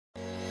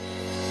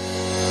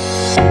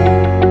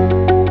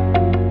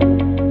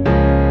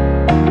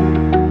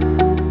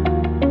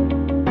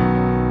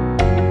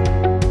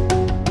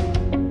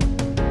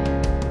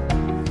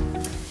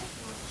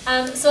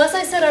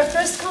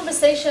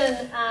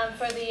conversation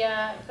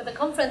for the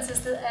conference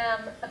is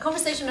a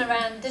conversation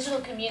around digital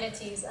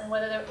communities and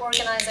whether they're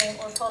organizing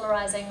or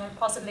polarizing or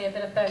possibly a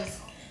bit of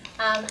both.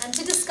 And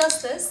to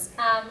discuss this,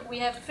 we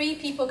have three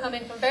people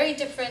coming from very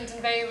different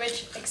and very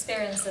rich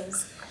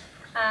experiences.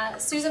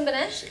 Susan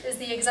Benesch is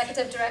the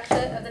Executive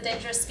Director of the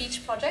Dangerous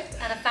Speech Project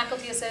and a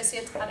Faculty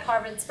Associate at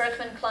Harvard's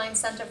Berkman Klein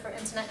Center for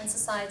Internet and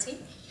Society.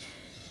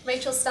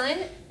 Rachel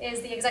Stein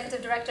is the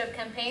Executive Director of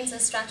Campaigns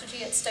and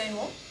Strategy at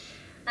Stonewall.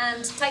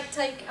 And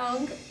Htaike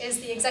Aung is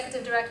the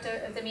Executive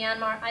Director of the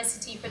Myanmar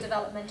ICT for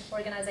Development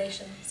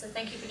organization. So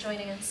thank you for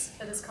joining us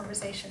for this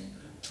conversation.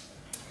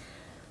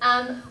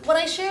 What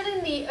I shared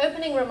in the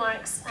opening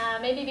remarks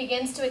maybe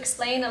begins to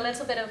explain a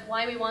little bit of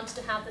why we wanted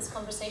to have this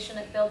conversation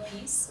at Build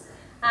Peace.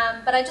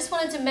 But I just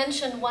wanted to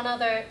mention one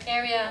other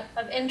area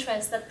of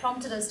interest that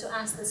prompted us to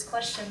ask this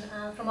question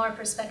from our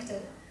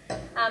perspective.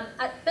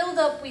 At Build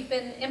Up, we've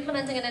been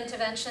implementing an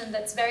intervention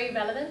that's very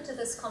relevant to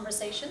this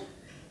conversation.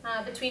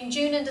 Between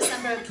June and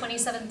December of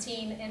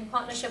 2017, in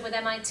partnership with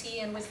MIT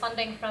and with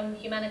funding from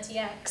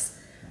HumanityX,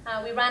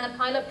 we ran a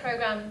pilot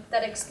program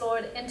that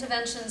explored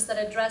interventions that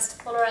addressed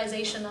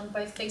polarization on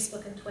both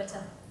Facebook and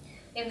Twitter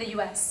in the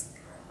US.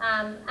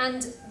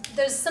 And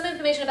there's some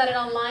information about it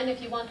online if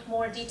you want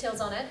more details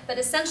on it, but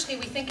essentially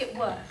we think it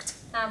worked.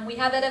 We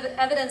have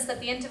evidence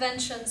that the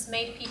interventions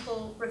made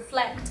people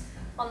reflect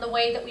on the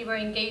way that we were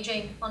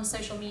engaging on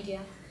social media.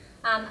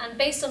 And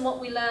based on what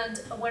we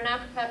learned, we're now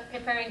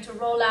preparing to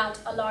roll out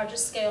a larger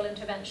scale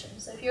intervention.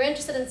 So if you're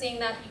interested in seeing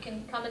that, you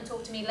can come and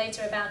talk to me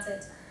later about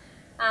it.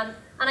 And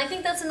I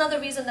think that's another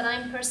reason that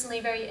I'm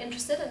personally very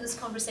interested in this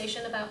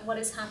conversation about what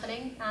is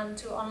happening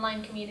to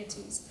online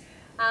communities.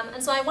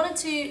 And so I wanted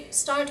to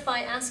start by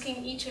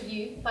asking each of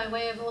you, by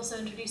way of also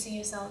introducing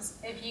yourselves,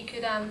 if you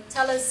could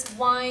tell us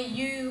why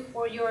you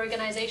or your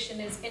organization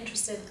is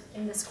interested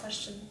in this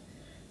question.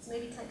 So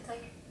maybe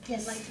Htaike,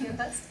 yes. I'd like to hear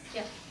first.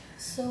 Yeah.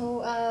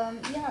 So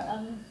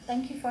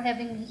thank you for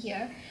having me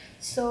here.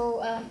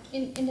 So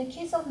in the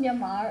case of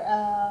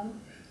Myanmar,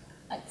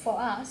 for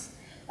us,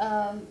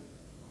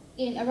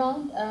 in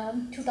around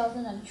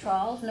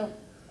 2012,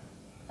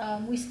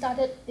 we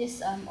started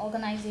this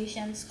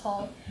organizations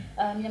called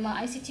Myanmar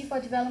ICT for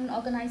Development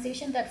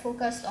organization that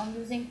focused on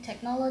using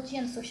technology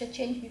and social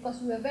change because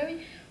we were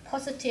very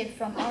positive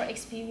from our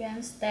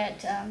experience that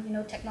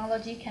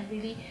technology can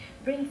really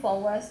bring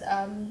forward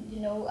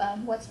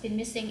what's been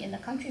missing in the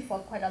country for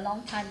quite a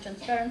long time: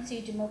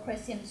 transparency,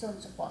 democracy, and so on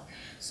and so forth.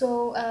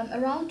 So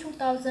around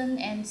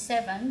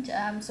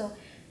 2007,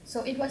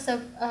 so it was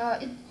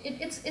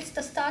it's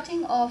the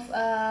starting of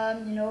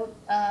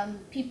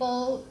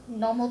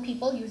normal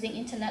people using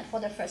internet for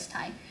the first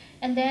time,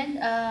 and then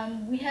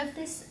we have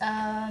this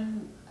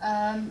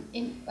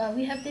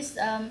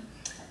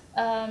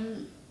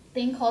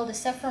thing called the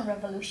Saffron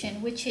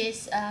Revolution, which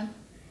is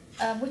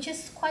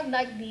quite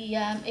like the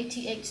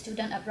 88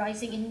 student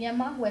uprising in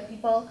Myanmar, where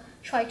people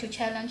try to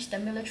challenge the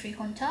military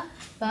junta.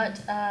 But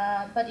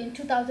in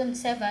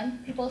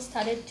 2007, people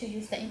started to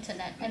use the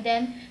internet, and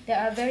then there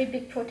are very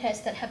big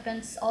protests that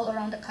happens all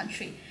around the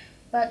country.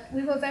 But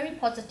we were very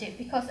positive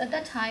because at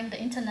that time the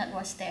internet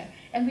was there,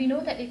 and we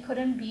know that it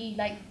couldn't be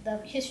like the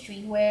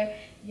history where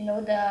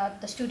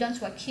the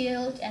students were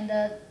killed and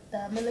the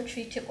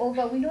military took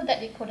over. We know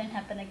that it couldn't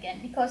happen again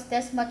because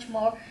there's much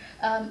more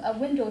a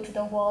window to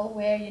the world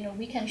where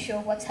we can show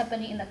what's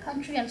happening in the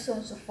country and so on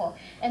and so forth.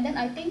 And then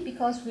I think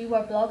because we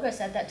were bloggers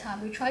at that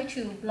time, we tried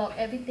to blog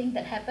everything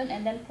that happened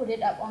and then put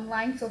it up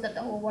online so that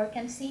the whole world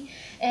can see.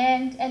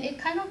 And it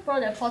kind of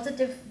brought a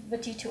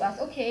positivity to us.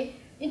 Okay,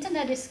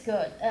 internet is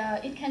good.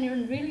 It can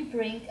really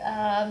bring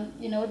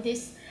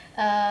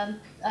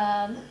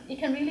it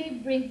can really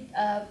bring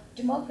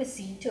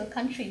democracy to a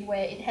country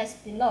where it has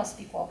been lost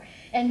before.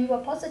 And we were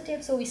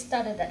positive, so we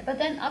started that. But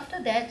then after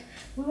that,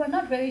 we were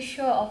not very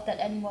sure of that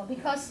anymore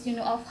because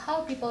of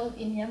how people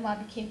in Myanmar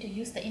became to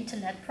use the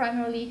internet,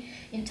 primarily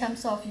in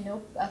terms of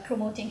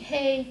promoting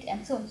hate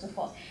and so on and so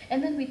forth.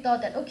 And then we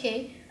thought that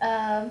okay,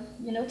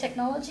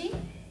 technology,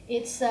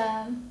 it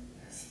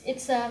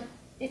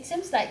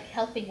seems like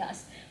helping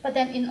us. But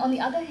then on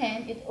the other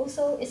hand, it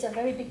also is a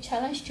very big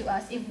challenge to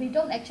us. If we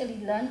don't actually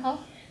learn how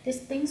these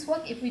things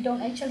work, if we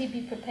don't actually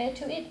be prepared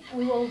to it,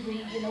 we will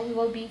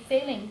be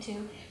failing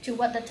to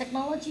what the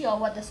technology or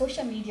what the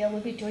social media will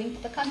be doing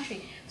to the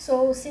country.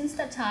 So since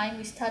that time,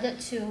 we started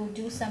to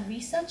do some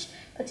research,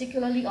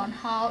 particularly on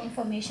how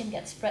information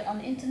gets spread on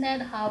the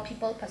internet, how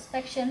people's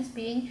perceptions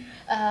being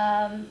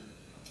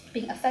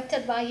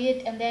affected by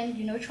it, and then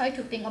try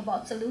to think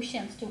about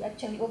solutions to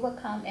actually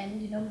overcome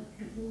and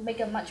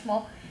make a much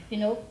more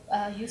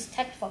use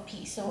tech for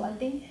peace. So I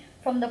think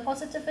from the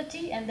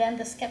positivity and then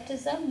the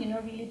skepticism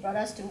really brought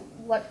us to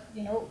what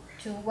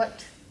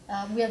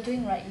we are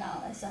doing right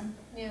now as an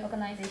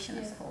organization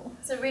as a whole.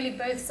 So really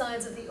both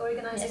sides of the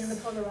organizing and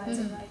the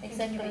polarizing, right?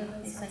 Exactly.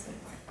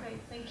 Great,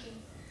 thank you.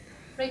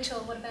 Rachel,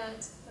 what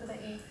about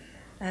you?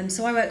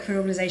 So I work for an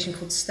organisation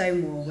called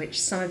Stonewall,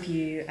 which some of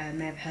you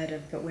may have heard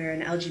of, but we're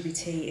an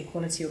LGBT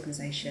equality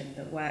organisation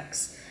that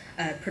works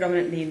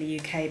predominantly in the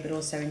UK, but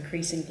also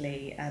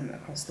increasingly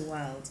across the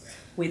world,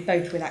 with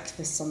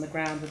activists on the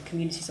ground, with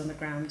communities on the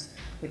ground,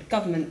 with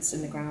governments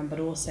in the ground, but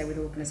also with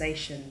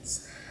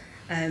organisations.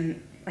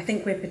 I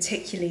think we're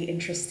particularly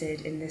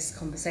interested in this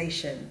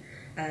conversation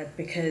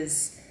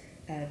because,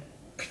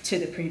 to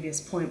the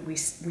previous point,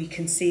 we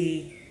can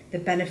see the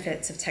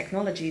benefits of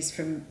technologies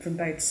from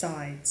both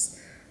sides.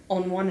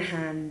 On one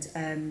hand,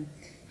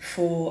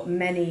 for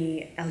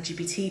many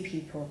LGBT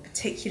people,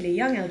 particularly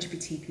young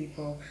LGBT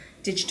people,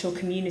 digital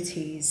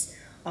communities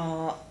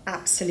are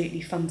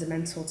absolutely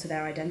fundamental to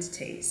their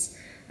identities.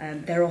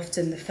 They're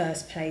often the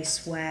first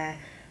place where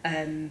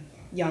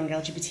young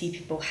LGBT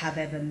people have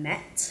ever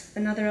met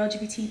another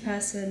LGBT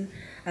person.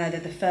 They're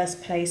the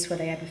first place where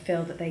they ever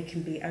feel that they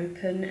can be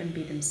open and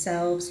be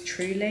themselves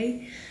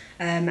truly.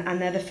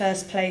 And they're the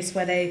first place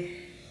where they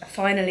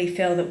finally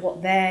feel that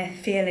what they're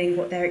feeling,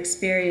 what they're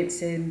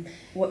experiencing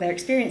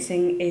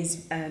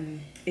is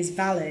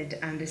valid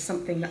and is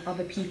something that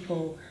other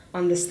people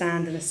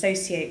understand and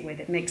associate with.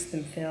 It makes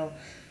them feel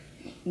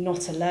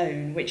not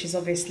alone, which is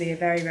obviously a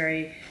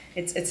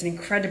it's an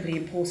incredibly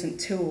important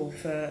tool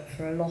for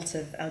a lot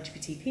of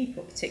LGBT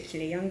people,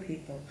 particularly young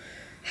people.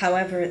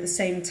 However, at the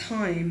same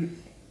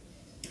time,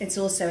 it's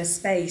also a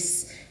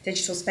space,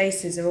 digital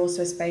spaces are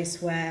also a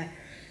space where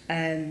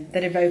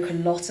that evoke a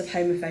lot of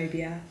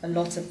homophobia, a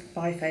lot of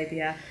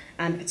biphobia,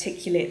 and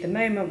particularly at the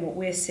moment what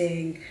we're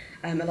seeing,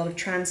 a lot of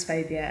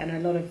transphobia and a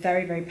lot of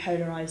very, very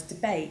polarised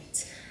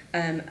debate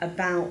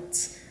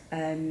about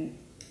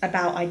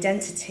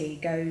identity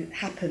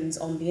happens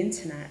on the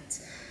internet.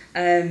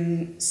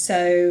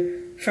 So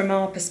from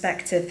our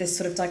perspective, this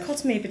sort of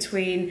dichotomy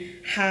between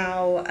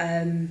how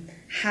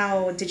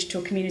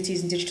digital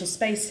communities and digital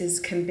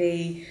spaces can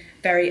be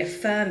very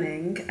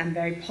affirming and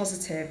very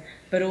positive,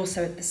 but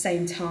also at the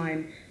same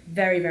time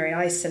very, very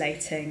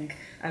isolating,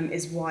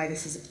 is why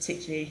this is a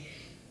particularly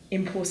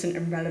important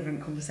and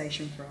relevant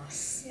conversation for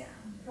us. Yeah,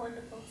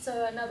 wonderful.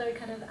 So another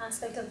kind of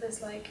aspect of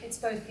this, like it's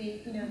both the,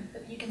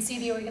 that you can see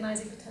the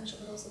organising potential,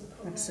 but also the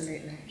polarizing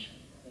Absolutely. potential.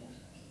 Yeah.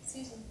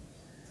 Susan.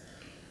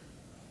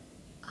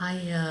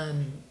 I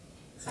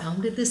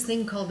founded this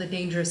thing called the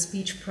Dangerous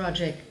Speech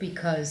Project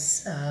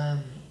because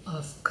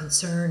of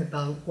concern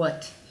about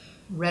what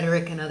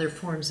rhetoric and other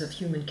forms of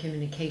human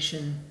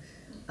communication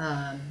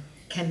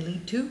can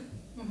lead to,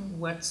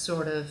 what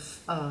sort of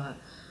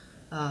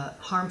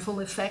harmful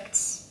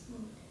effects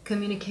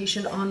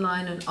communication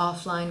online and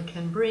offline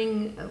can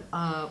bring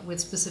with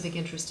specific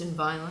interest in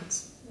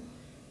violence.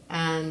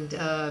 And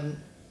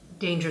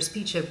dangerous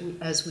speech,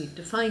 as we've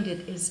defined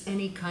it, is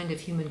any kind of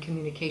human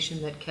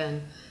communication that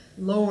can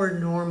lower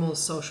normal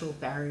social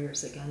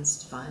barriers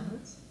against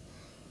violence.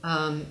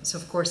 So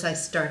of course I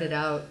started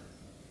out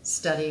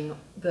studying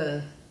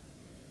the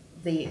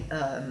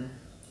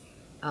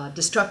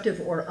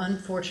destructive or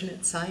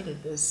unfortunate side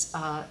of this.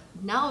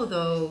 Now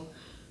though,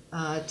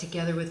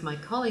 together with my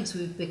colleagues,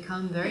 we've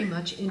become very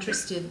much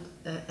interested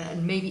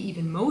and maybe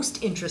even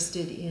most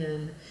interested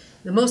in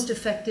the most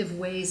effective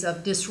ways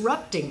of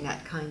disrupting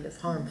that kind of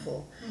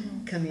harmful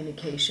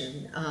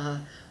communication,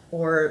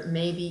 or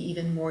maybe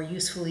even more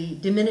usefully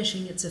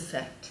diminishing its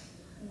effect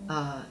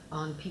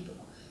on people.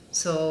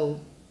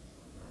 So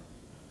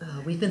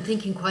we've been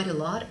thinking quite a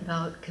lot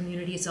about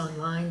communities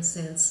online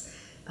since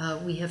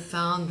we have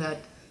found that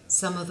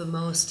some of the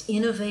most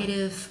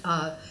innovative,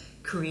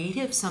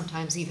 creative,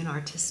 sometimes even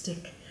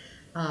artistic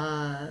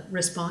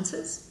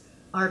responses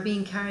are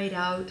being carried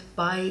out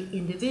by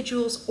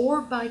individuals or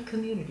by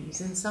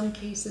communities. In some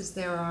cases,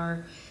 there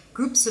are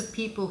groups of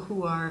people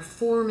who are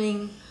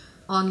forming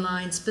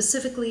online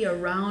specifically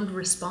around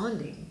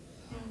responding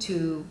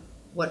to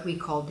what we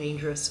call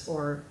dangerous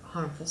or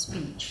harmful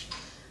speech.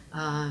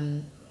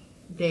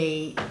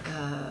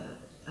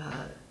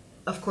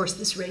 Of course,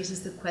 this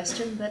raises the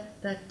question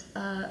that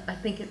I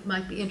think it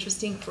might be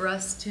interesting for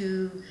us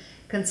to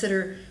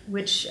consider,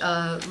 which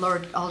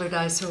Lord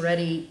Alderdice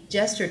already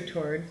gestured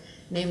toward,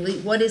 namely,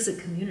 what is a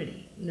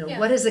community?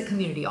 What is a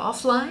community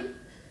offline?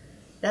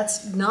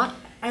 That's not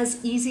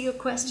as easy a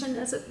question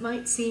as it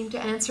might seem to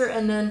answer.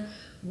 And then,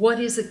 what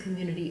is a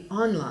community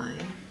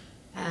online?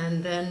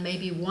 And then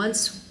maybe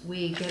once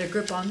we get a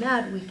grip on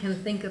that, we can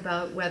think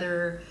about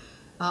whether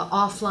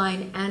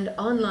offline and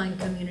online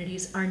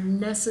communities are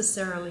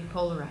necessarily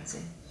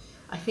polarizing.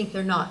 I think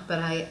they're not, but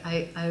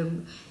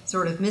I'm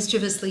sort of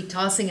mischievously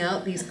tossing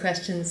out these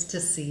questions to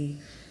see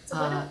so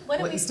why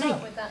don't we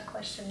start with that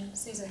question,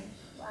 Susan?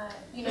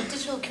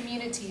 Digital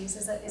communities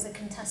is a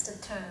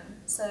contested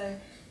term. So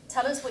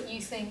tell us what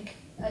you think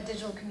a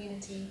digital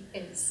community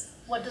is.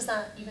 What does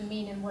that even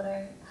mean, and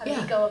how do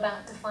we go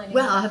about defining it?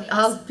 Well,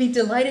 I'll be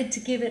delighted to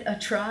give it a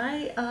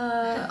try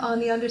on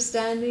the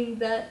understanding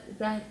that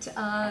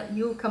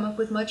you'll come up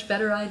with much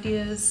better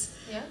ideas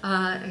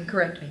and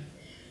correct me.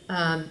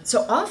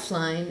 So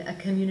offline, a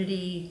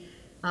community,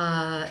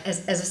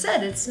 as I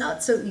said, it's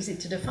not so easy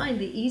to define.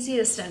 The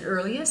easiest and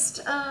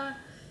earliest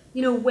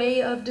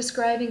way of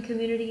describing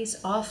communities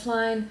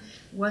offline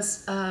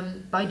was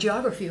by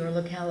geography or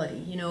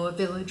locality. A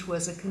village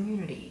was a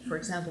community. For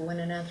example, when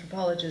an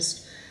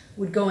anthropologist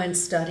would go and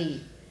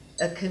study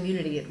a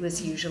community, it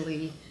was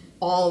usually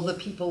all the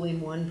people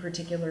in one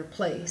particular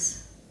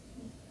place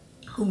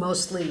who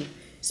mostly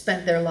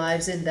spent their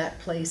lives in that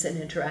place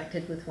and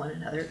interacted with one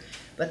another.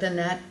 But then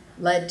that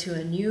led to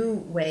a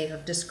new way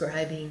of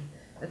describing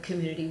a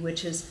community,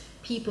 which is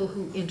people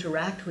who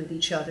interact with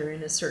each other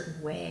in a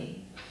certain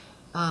way.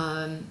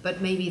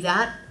 But maybe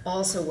that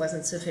also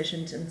wasn't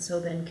sufficient, and so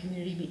then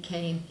community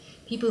became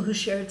people who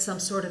shared some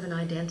sort of an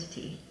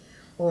identity,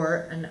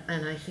 or, and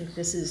I think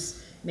this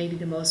is maybe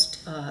the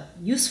most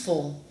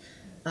useful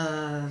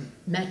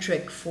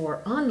metric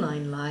for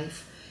online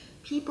life,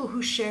 people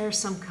who share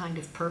some kind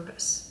of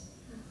purpose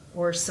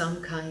or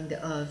some kind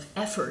of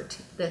effort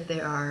that they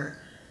are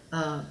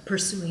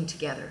pursuing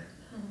together.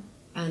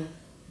 And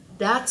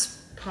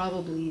that's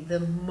probably the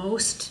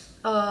most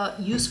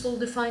useful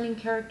defining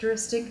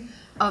characteristic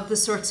of the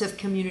sorts of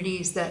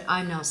communities that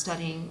I'm now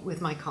studying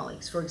with my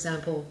colleagues. For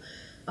example,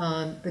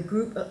 the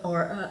group,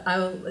 or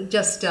I'll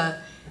just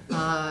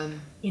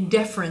in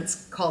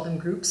deference call them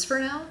groups for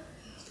now.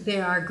 They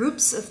are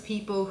groups of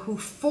people who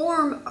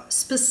form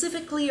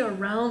specifically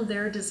around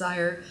their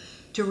desire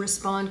to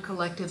respond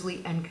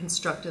collectively and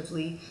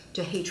constructively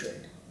to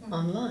hatred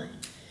online.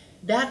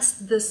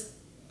 That's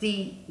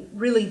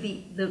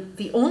really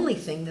the only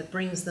thing that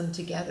brings them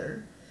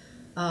together.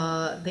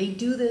 They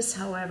do this,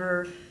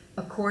 however,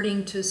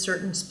 according to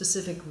certain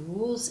specific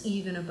rules,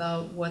 even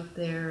about what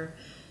their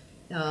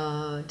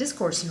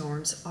discourse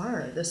norms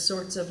are, the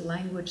sorts of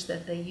language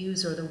that they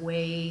use or the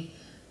way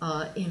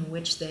in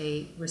which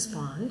they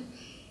respond.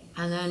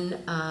 And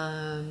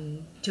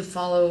then to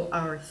follow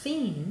our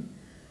theme,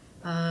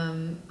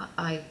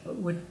 I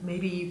would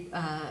maybe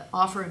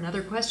offer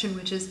another question,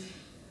 which is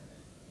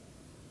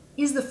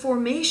the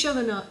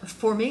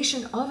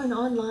formation of an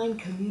online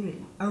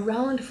community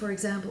around, for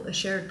example, a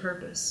shared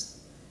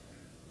purpose,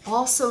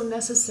 also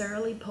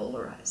necessarily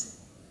polarizing?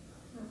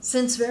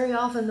 Since very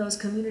often those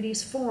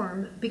communities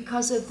form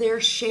because of their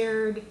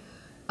shared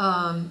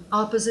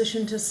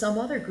opposition to some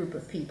other group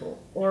of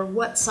people, or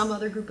what some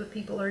other group of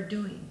people are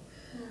doing,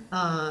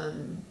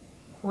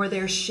 or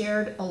their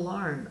shared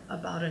alarm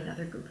about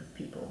another group of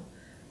people.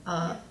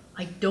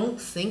 I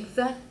don't think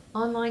that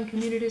online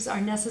communities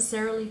are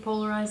necessarily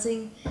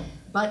polarizing,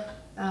 but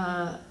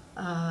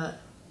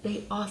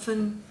they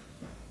often,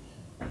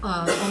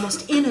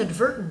 almost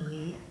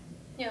inadvertently,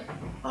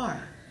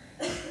 are.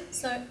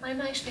 So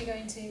I'm actually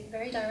going to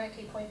very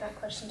directly point that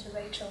question to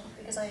Rachel,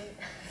 because I,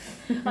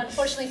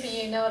 unfortunately for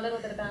you, know a little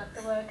bit about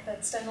the work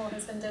that Stonewall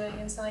has been doing,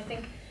 and so I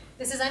think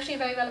this is actually a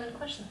very relevant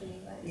question for you,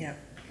 right? Yeah.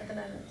 At the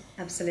moment.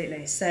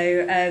 Absolutely.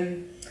 So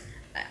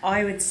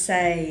I would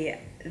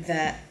say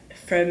that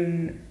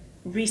from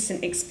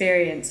recent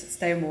experience at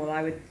Stonewall,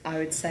 I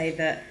would say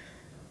that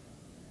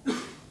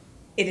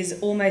it is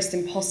almost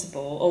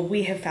impossible, or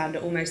we have found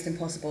it almost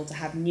impossible, to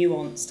have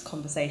nuanced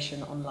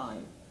conversation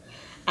online.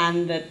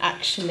 And that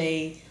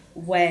actually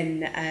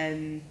when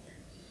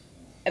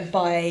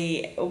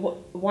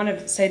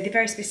so the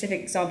very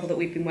specific example that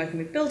we've been working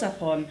with Build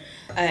Up on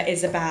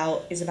is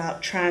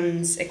about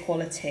trans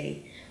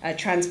equality,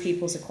 trans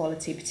people's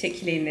equality,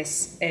 particularly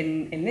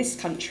in this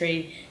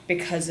country,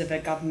 because of a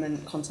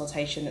government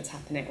consultation that's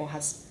happening, or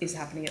is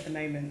happening at the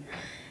moment.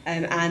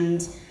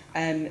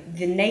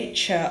 The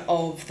nature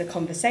of the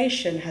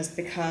conversation has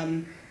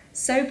become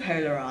so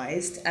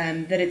polarized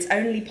that it's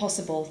only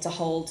possible to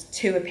hold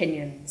two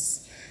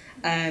opinions,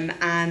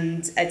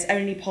 and it's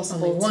only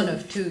possible only one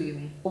of two, you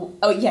mean?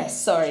 Oh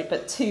yes, sorry,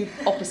 but two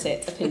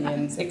opposite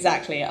opinions.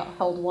 Exactly, I'll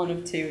hold one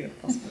of two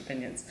possible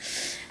opinions.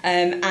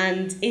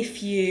 And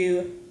if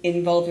you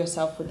involve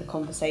yourself with the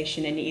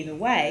conversation in either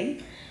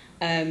way,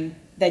 then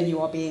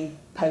you are being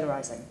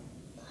polarizing.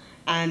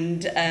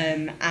 And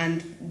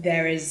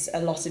there is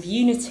a lot of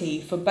unity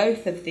for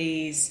both of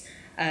these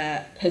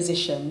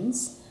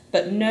positions,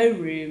 but no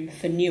room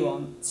for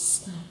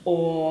nuance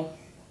or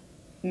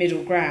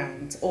middle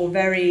ground, or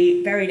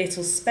very, very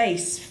little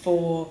space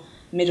for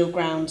middle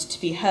ground to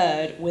be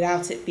heard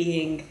without it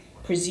being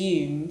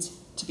presumed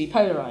to be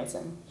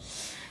polarizing.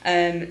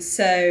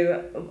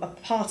 So a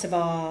part of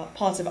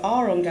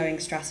our ongoing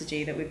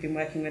strategy that we've been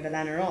working with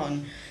Helena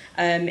on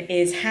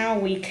is how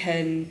we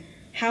can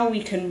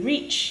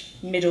reach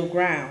middle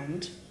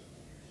ground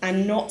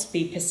and not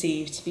be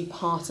perceived to be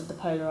part of the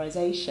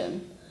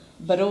polarization,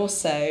 but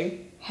also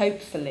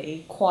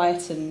hopefully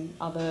quieten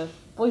other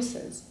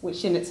voices,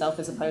 which in itself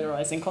is a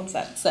polarizing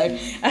concept. So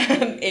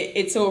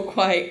it's all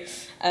quite,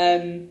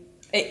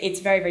 it's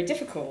very, very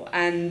difficult.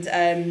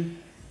 And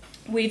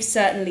we've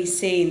certainly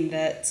seen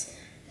that,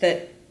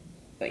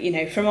 you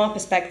know, from our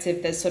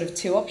perspective, there's sort of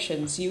two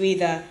options. You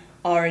either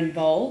are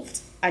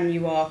involved and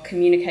you are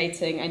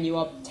communicating and you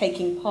are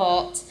taking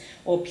part,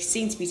 or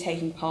seem to be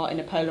taking part in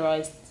a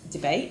polarized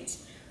debate,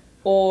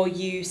 or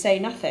you say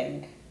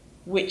nothing,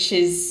 which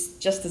is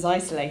just as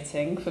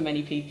isolating for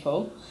many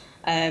people.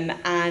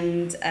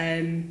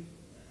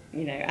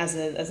 You know, as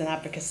an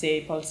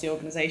advocacy policy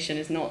organisation,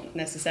 is not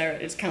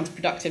necessarily, it's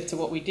counterproductive to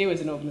what we do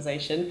as an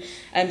organisation.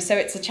 So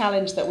it's a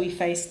challenge that we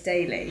face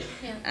daily.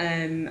 Yeah.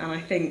 And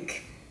I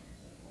think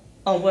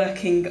are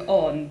working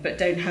on but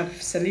don't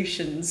have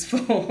solutions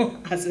for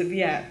as of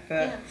yet.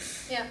 But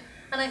yeah.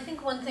 And I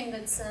think one thing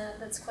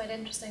that's quite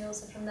interesting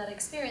also from that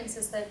experience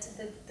is that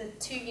the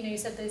two, you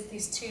said there's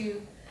these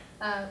two,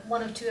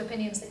 one of two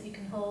opinions that you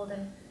can hold,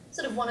 and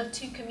sort of one of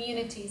two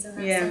communities in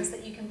that sense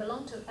that you can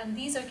belong to. And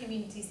these are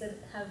communities that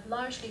have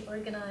largely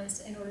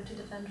organized in order to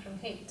defend from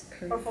hate,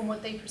 or from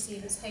what they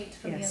perceive as hate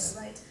from the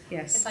other, right?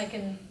 Yes. If I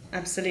can...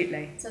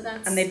 Absolutely. So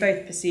that's... And they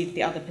both perceive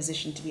the other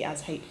position to be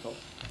as hateful.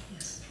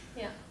 Yes.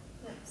 Yeah.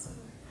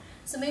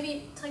 So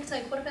maybe,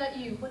 Htaike, what about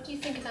you? What do you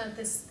think about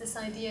this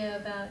idea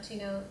about,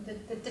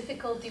 the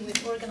difficulty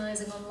with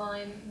organizing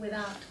online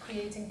without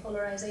creating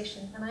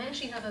polarization? And I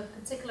actually have a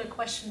particular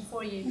question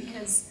for you,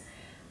 because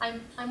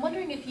I'm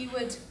wondering if you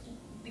would,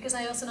 because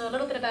I also know a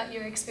little bit about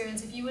your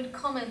experience, if you would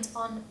comment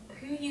on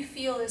who you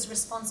feel is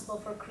responsible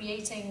for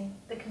creating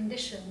the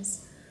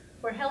conditions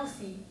for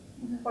healthy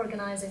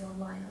organizing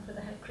online, or for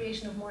the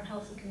creation of more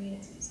healthy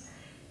communities.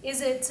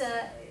 Is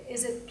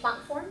it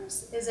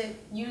platforms? Is it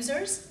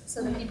users,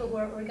 so the people who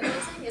are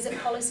organizing? Is it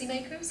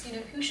policymakers?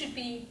 Who should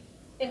be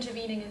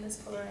intervening in this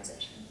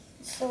polarization?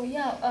 So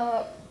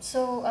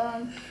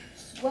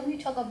when we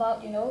talk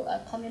about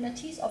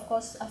communities, of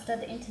course, after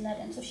the internet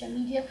and social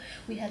media,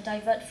 we have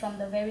diverted from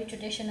the very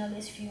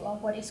traditionalist view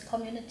of what is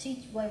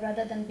community, where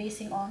rather than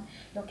basing on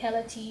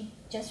locality,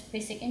 just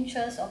basic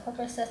interests or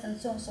purposes and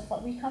so on and so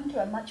forth, we come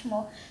to a much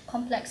more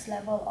complex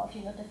level of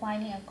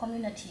defining a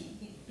community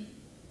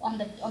on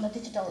the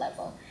digital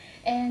level.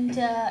 And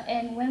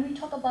when we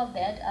talk about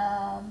that,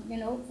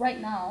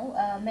 right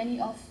now, many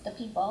of the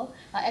people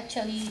are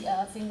actually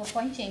finger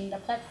pointing the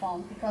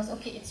platform because,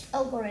 okay, it's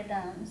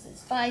algorithms,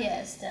 it's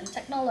biased, and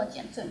technology,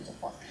 and so on and so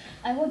forth.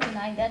 I won't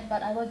deny that,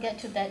 but I will get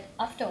to that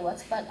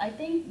afterwards. But I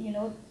think,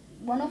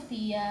 one of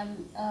the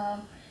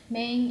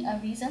main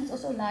reasons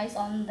also lies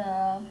on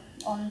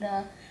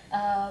the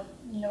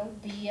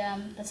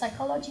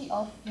psychology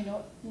of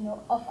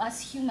of us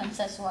humans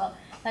as well.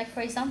 Like,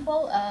 for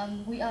example,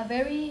 we are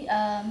very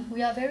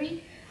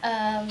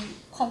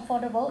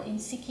comfortable in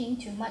seeking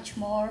to much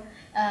more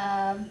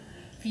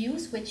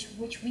views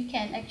which we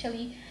can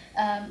actually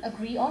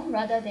agree on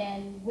rather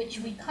than which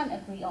we can't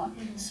agree on.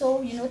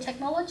 So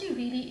technology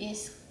really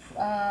is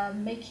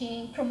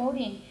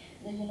promoting,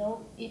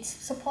 it's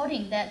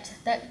supporting that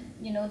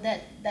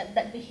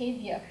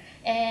behavior,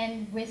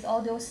 and with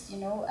all those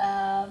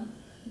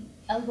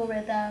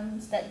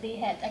algorithms that they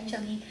had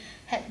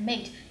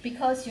made,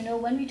 because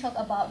when we talk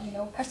about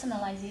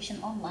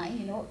personalization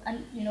online,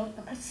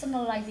 the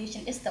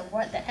personalization is the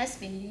word that has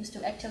been used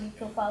to actually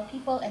profile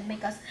people and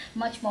make us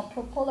much more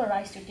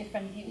polarized to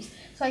different views.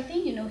 So I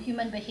think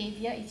human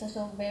behavior is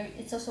also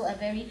a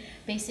very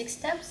basic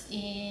steps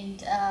in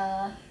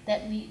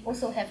that we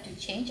also have to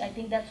change. I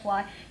think that's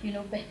why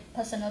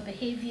personal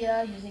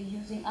behavior,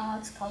 using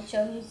arts,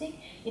 culture, music,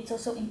 it's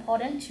also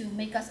important to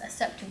make us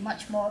accept to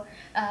much more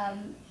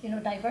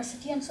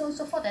diversity and so on and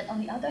so forth. And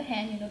on the other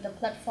hand, the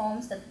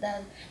platforms,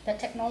 the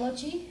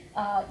technology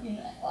are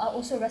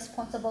also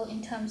responsible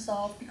in terms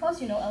of,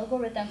 because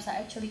algorithms are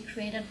actually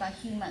created by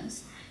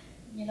humans.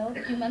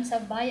 Humans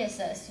have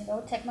biases,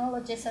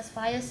 technologists have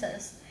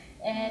biases,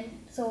 and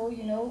so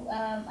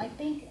I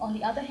think on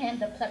the other hand,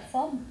 the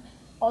platform,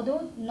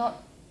 although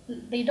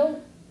they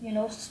don't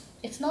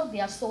it's not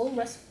their sole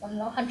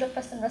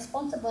 100%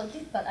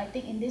 responsibility, but I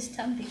think in this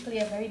term they play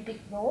a very big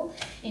role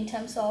in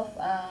terms of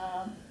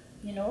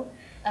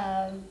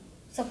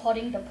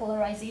supporting the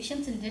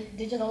polarizations in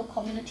digital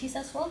communities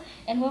as well.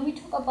 And when we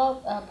talk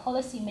about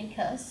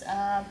policymakers,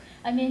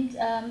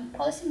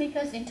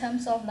 policymakers in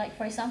terms of, like,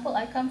 for example,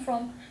 I come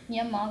from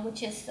Myanmar,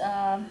 which is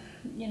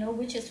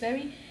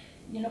very,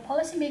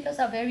 policymakers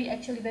are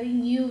actually very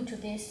new to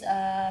this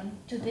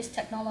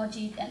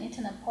technology and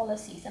internet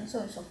policies and so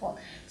on and so forth.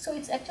 So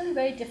it's actually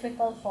very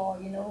difficult for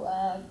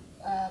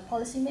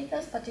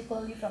policymakers,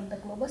 particularly from the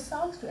global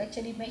south, to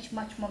actually make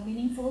much more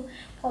meaningful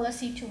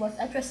policy towards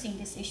addressing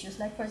these issues.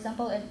 Like, for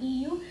example, in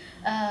EU,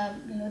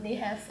 they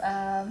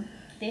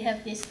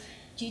have this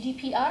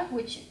GDPR,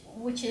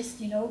 which is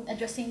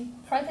addressing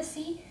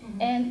privacy,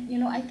 and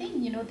I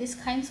think these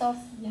kinds of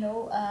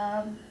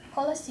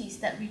policies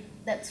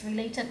that's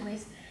related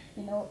with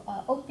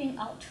opting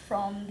out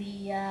from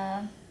the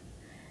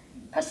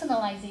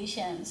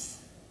personalizations.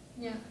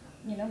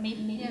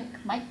 Maybe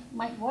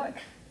might work.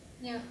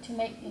 To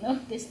make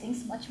these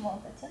things much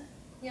more better.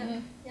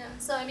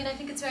 So I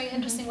think it's very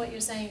interesting what you're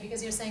saying,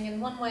 because you're saying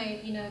in one way,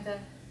 the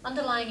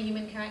underlying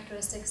human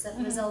characteristics that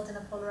result in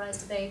a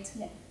polarized debate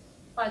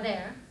are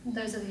there.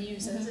 Those are the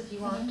users, if you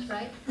want,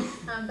 right?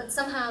 But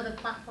somehow the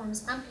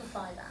platforms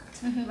amplify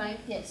that, right?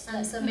 Yes.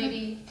 And so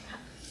maybe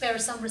bear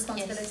some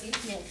responsibility,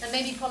 and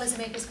maybe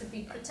policymakers could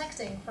be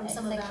protecting from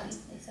some of that,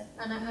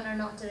 and are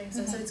not doing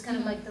so. So it's kind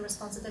of like the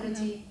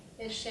responsibility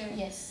is shared.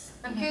 Yes.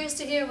 I'm curious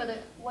to hear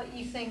what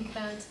you think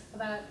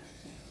about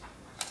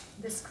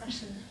this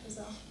question as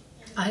well.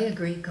 I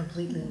agree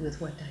completely with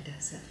what Dida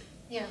said.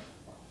 Yeah.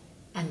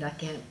 And I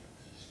can't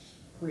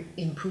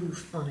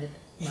improve on it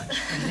much.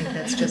 I think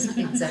that's just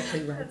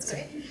exactly right. That's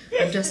great.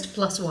 I'm just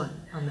 +1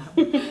 on that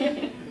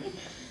one.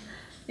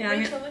 Yeah, I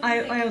mean, Rachel, what do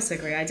you think? I also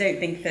agree. I don't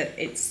think that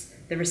it's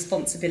the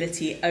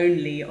responsibility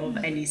only of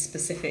any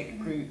specific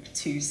group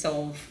to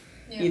solve,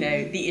 you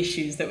know, the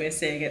issues that we're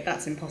seeing.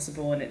 That's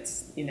impossible, and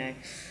it's, you know,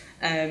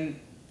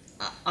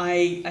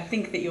 I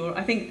think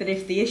that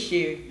if the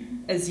issue,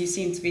 as you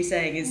seem to be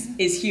saying,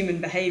 is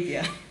human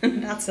behaviour,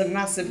 that's a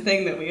massive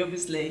thing that we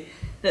obviously,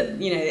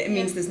 that, you know, it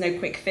means there's no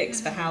quick fix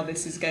for how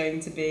this is going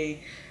to be,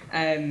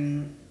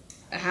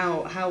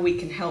 how we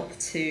can help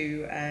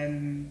to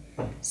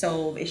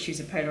solve issues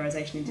of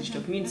polarisation in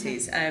digital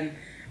communities.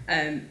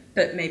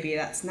 But maybe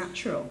that's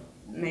natural.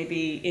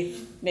 Maybe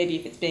if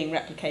it's being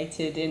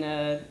replicated in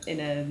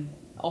a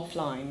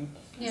offline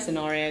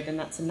scenario, then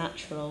that's a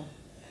natural.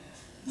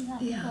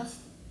 Because,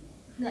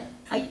 like,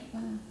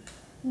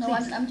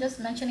 I'm just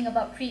mentioning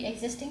about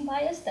pre-existing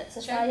bias that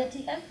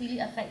society have really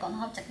affect on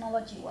how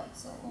technology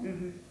works. So.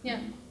 Yeah.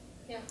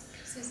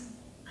 Susan.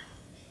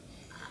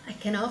 I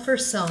can offer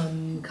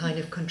some kind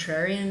of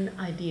contrarian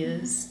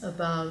ideas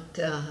about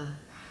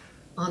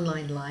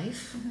online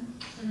life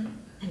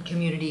and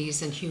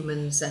communities and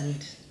humans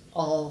and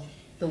all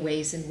the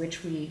ways in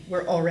which we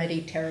were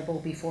already terrible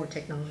before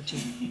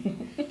technology.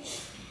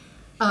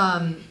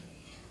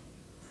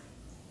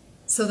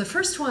 So the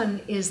first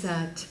one is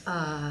that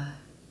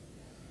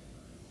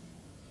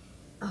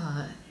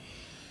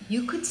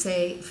you could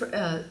say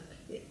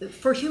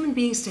for human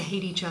beings to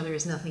hate each other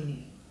is nothing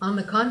new. On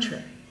the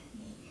contrary,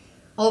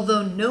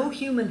 although no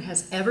human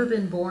has ever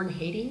been born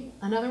hating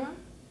another one,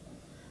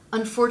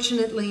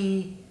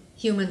 unfortunately,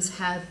 humans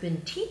have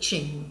been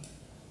teaching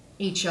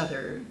each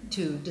other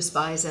to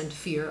despise and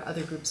fear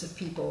other groups of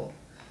people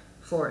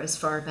for as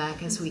far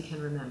back as we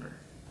can remember.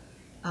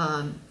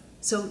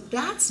 So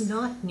that's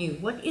not new.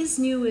 What is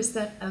new is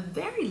that a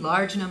very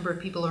large number of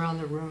people around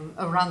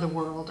the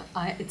world.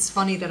 It's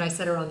funny that I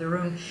said around the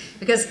room,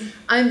 because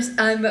I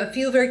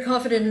feel very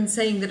confident in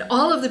saying that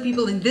all of the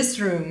people in this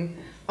room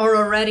are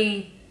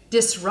already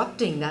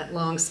disrupting that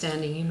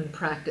long-standing human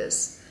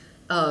practice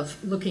of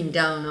looking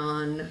down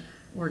on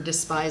or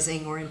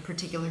despising, or in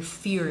particular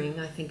fearing.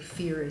 I think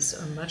fear is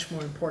a much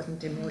more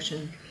important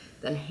emotion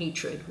than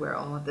hatred, where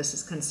all of this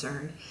is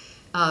concerned.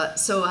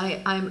 So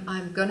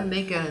I'm going to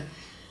make a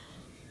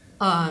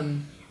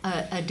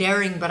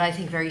daring but I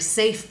think very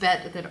safe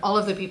bet that all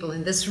of the people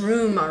in this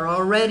room are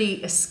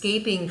already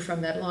escaping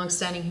from that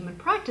long-standing human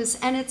practice.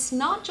 And it's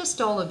not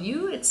just all of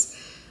you. It's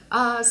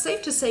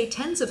safe to say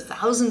tens of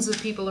thousands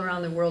of people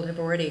around the world have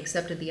already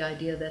accepted the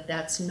idea that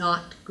that's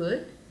not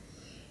good.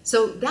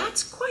 So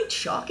that's quite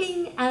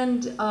shocking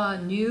and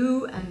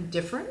new and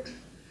different.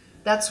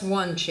 That's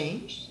one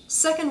change.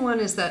 Second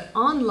one is that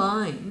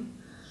online,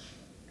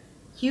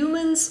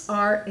 humans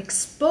are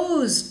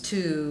exposed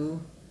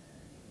to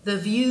the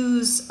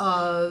views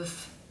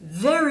of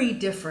very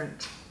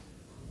different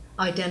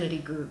identity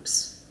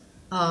groups,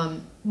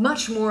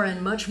 much more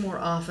and much more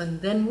often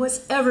than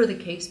was ever the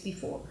case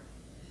before.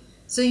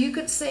 So you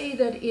could say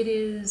that it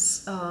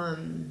is,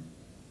 and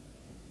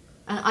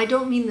I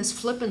don't mean this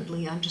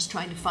flippantly, I'm just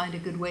trying to find a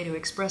good way to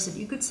express it.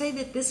 You could say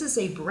that this is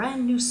a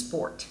brand new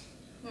sport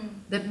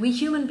that we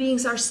human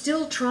beings are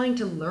still trying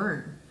to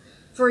learn.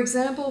 For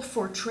example,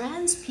 for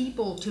trans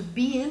people to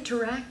be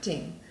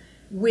interacting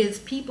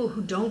with people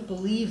who don't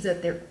believe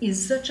that there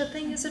is such a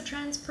thing as a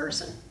trans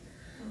person.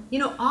 You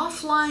know,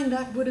 offline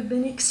that would have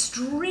been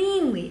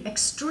extremely,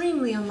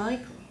 extremely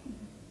unlikely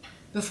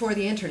before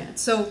the internet.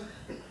 So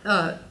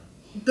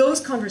those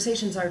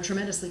conversations are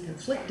tremendously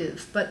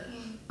conflictive, but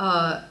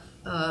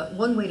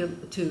one way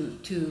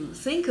to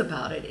think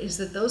about it is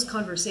that those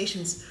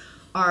conversations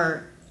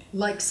are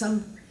like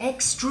some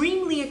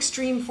extremely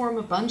extreme form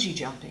of bungee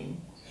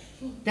jumping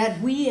that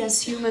we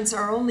as humans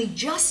are only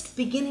just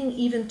beginning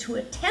even to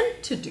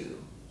attempt to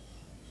do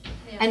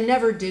and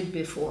never did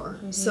before.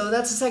 So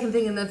that's the second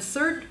thing. And then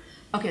third,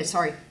 okay,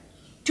 sorry,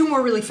 two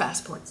more really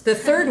fast points. The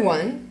third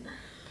one,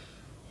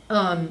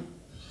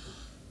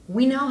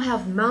 we now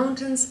have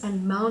mountains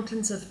and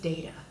mountains of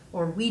data,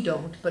 or we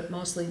don't, but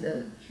mostly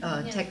the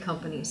tech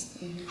companies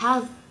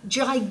have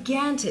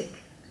gigantic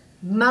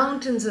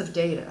mountains of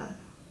data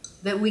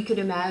that we could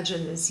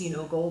imagine as, you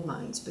know, gold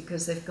mines,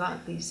 because they've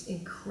got these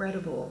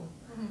incredible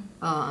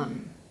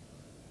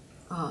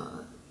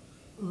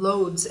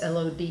loads,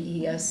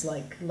 L-O-D-E-S,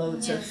 like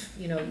loads of,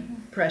 you know,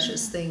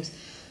 precious things,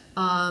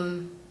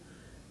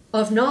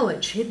 of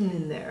knowledge hidden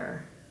in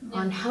there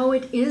on how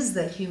it is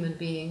that human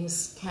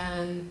beings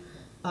can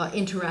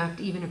interact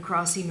even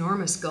across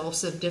enormous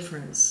gulfs of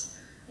difference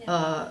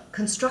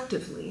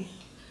constructively.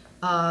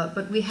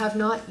 But we have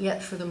not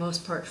yet, for the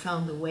most part,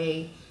 found the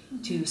way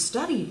to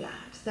study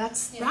that.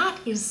 That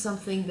is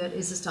something that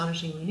is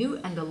astonishingly new.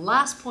 And the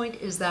last point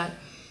is that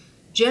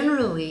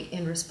generally,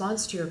 in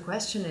response to your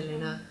question,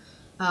 Helena,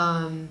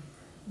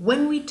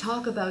 when we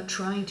talk about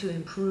trying to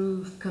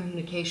improve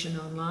communication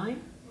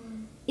online,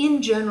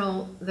 in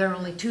general, there are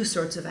only two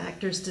sorts of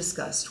actors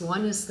discussed.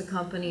 One is the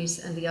companies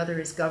and the other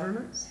is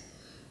governments.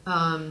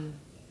 I'm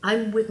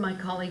with my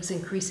colleagues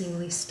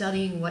increasingly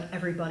studying what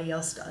everybody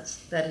else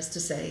does, that is to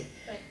say,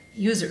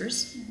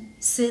 users,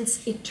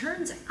 since it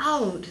turns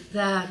out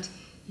that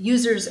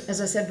users,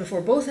 as I said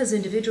before, both as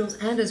individuals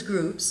and as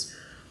groups,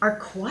 are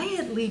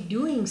quietly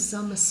doing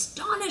some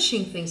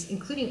astonishing things,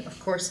 including, of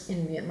course,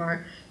 in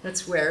Myanmar.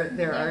 That's where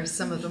there are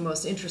some of the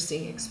most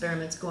interesting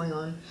experiments going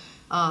on.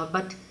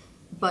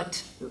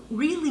 But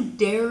really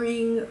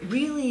daring,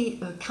 really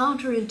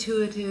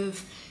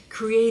counterintuitive,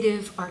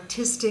 creative,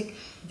 artistic,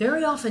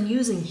 very often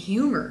using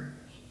humor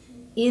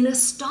in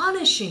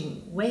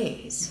astonishing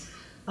ways.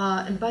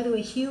 And by the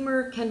way,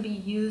 humor can be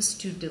used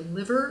to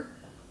deliver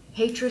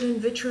hatred and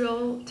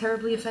vitriol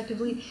terribly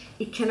effectively.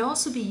 It can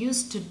also be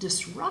used to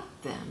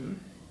disrupt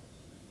them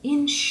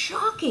in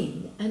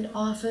shocking and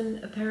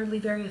often apparently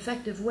very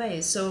effective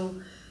ways. So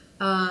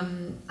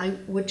I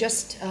would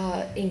just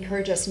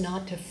encourage us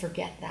not to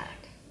forget that.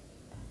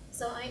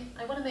 So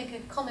I want to make a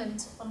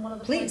comment on one of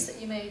the points that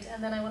you made,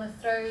 and then I want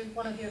to throw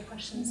one of your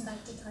questions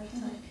back to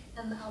Htaike,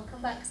 and I'll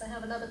come back because I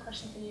have another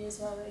question for you as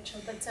well, Rachel.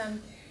 But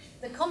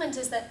the comment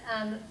is that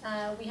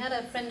we had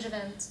a fringe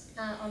event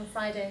on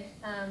Friday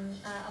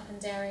up in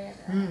Derry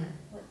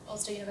with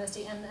Ulster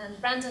University, and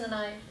Brandon and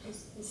I,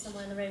 who's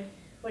somewhere in the room,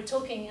 were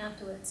talking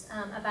afterwards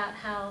about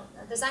how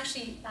there's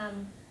actually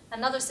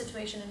another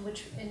situation in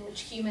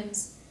which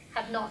humans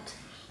have not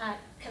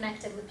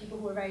connected with people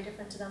who are very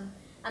different to them,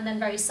 and then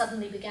very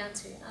suddenly began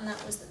to, and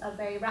that was a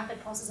very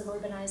rapid process of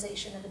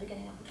urbanization at the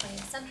beginning of the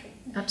 20th century.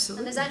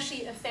 Absolutely. And there's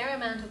actually a fair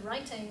amount of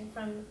writing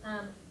from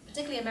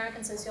particularly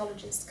American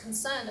sociologists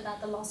concerned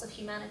about the loss of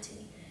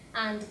humanity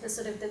and the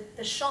sort of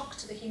the shock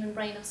to the human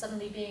brain of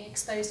suddenly being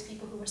exposed to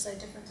people who were so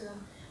different to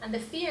them, and the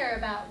fear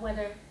about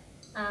whether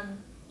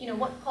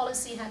what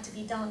policy had to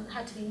be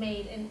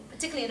made,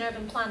 particularly in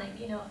urban planning,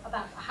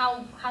 about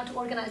how to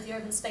organize the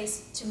urban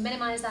space to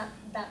minimize that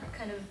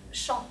kind of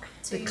shock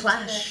to the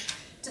clash.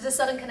 To the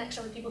sudden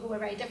connection with people who were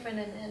very different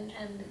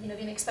and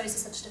being exposed to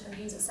such different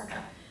views,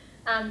 etc.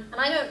 And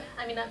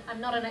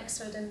I'm not an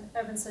expert in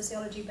urban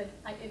sociology, but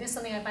it is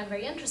something I find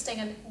very interesting.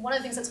 And one of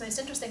the things that's most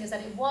interesting is that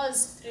it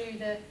was through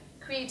the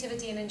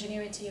creativity and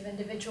ingenuity of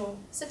individual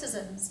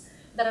citizens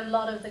that a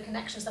lot of the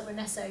connections that were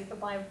necessary for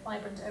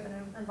vibrant urban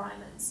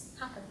environments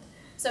happened.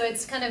 So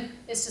it's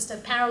just a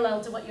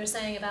parallel to what you're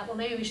saying about, well,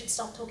 maybe we should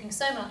stop talking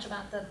so much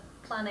about the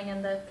planning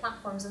and the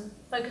platforms and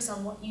focus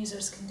on what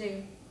users can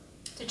do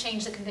to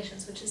change the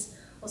conditions, which is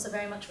also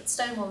very much what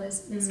Stonewall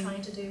is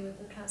trying to do with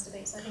the trans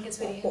debate. So I think it's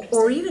really interesting.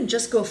 Or even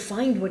just go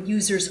find what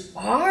users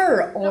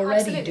are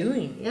already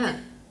doing. Yeah,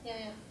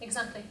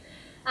 exactly.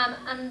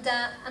 And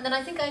then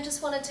I think I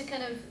just wanted to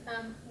kind of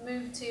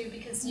move to,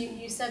 because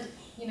you said,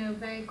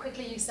 very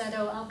quickly you said,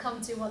 oh, I'll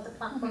come to what the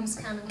platforms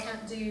can and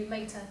can't do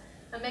later.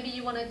 And maybe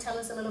you want to tell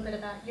us a little bit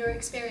about your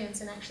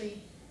experience in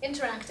actually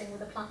interacting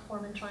with a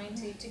platform and trying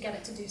to get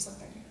it to do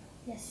something.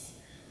 Yes.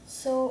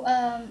 So,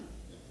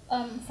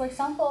 for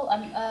example,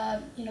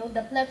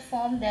 the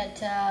platform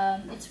that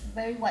it's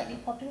very widely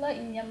popular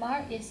in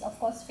Myanmar is, of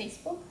course,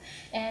 Facebook,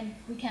 and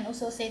we can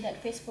also say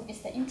that Facebook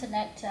is the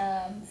internet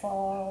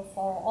for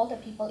all the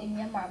people in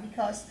Myanmar,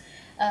 because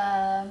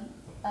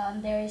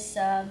there is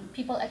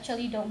people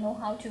actually don't know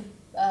how to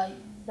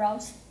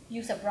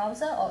use a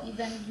browser or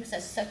even use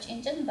a search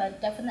engine, but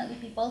definitely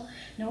people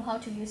know how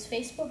to use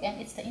Facebook,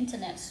 and it's the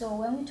internet. So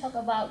when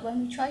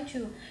we try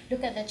to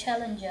look at the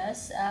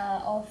challenges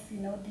of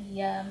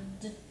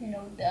the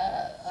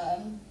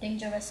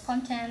dangerous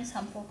contents,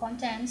 harmful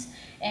contents,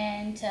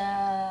 and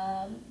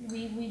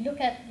we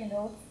look at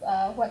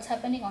what's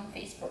happening on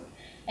Facebook,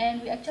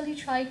 and we actually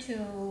try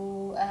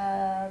to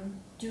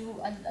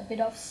do a bit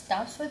of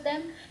stuff with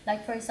them.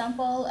 Like, for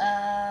example,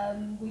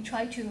 we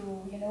try to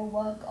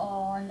work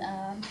on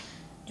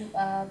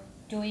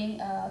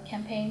doing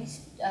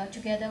campaigns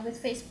together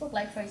with Facebook.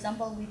 Like, for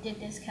example, we did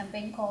this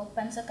campaign called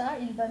Pansakar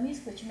in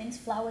Burmese, which means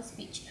flower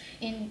speech.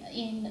 In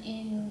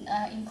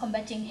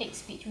combating hate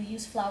speech, we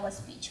use flower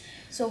speech.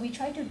 So we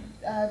try to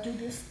do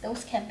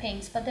those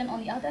campaigns, but then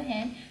on the other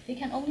hand, they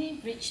can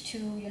only reach to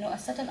a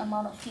certain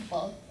amount of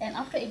people, and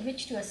after it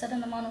reaches to a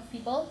certain amount of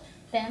people,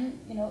 then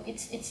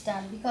it's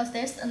done, because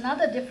there's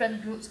another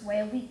different groups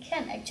where we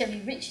can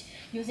actually reach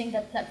using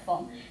that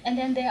platform. And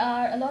then there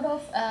are a lot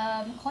of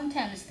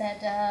contents that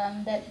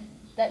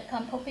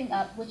come popping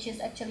up, which is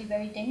actually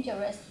very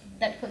dangerous,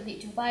 that could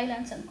lead to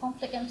violence and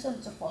conflict and so on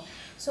and so forth.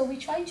 So we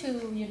try to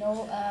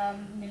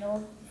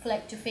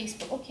flag to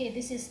Facebook, okay,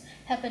 this is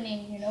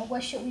happening,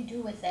 what should we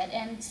do with that?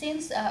 And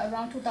since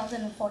around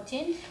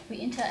 2014, we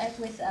interact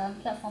with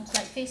platforms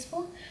like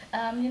Facebook.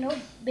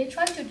 They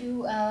try to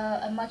do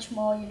a much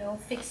more,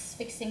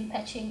 fixing,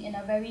 patching in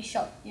a very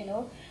short, in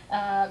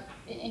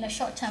a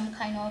short-term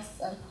kind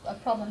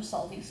of problem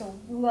solving. So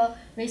we were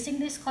raising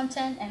this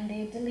content and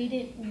they delete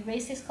it. We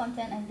raise this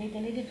content and they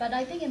delete it. But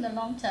I think in the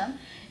long term,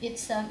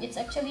 it's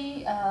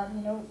actually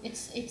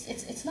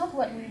it's not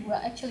what we were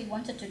actually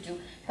wanted to do.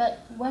 But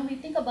when we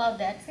think about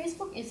that,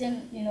 Facebook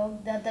isn't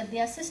that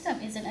their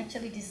system isn't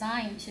actually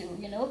designed to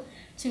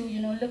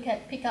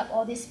pick up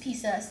all these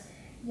pieces.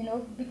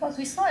 Because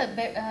we saw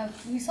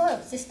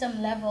a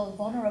system level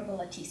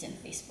vulnerabilities in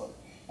Facebook,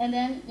 and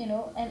then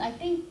and I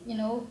think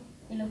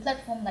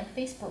platform like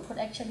Facebook could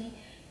actually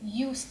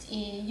use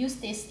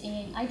this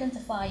in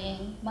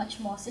identifying much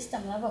more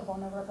system level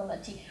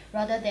vulnerability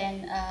rather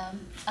than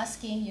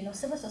asking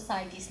civil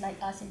societies like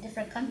us in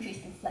different countries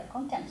to flag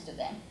contents to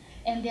them.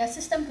 And their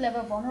system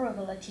level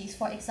vulnerabilities,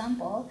 for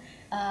example,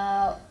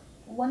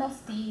 one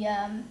of the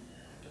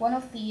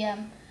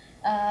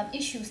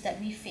issues that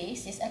we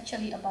face is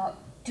actually about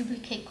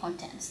duplicate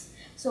contents.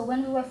 So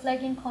when we were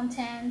flagging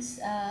contents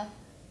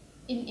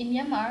in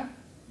Myanmar,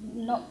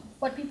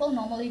 what people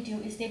normally do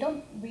is they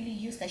don't really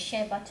use the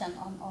share button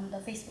on the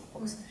Facebook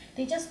post.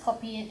 They just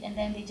copy it and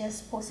then they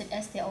just post it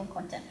as their own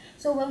content.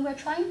 So when we're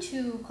trying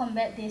to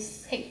combat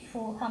this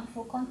hateful,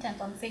 harmful content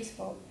on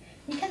Facebook,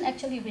 we can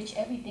actually reach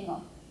everything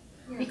on,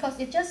 because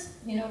it just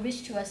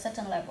reach to a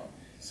certain level.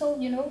 So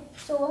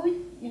so when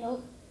we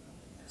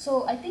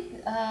so I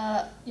think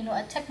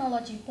a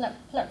technology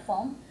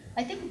platform,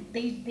 I think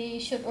they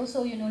should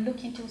also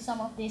look into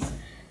some of these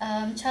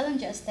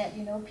challenges that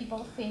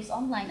people face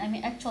online. I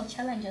mean, actual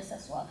challenges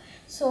as well.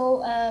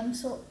 So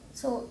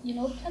so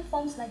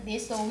platforms like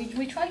this. So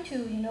we try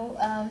to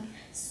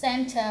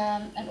send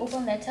an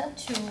open letter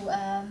to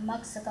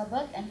Mark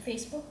Zuckerberg and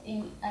Facebook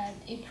in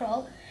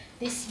April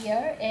this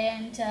year,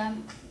 and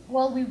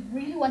well, we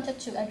really wanted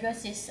to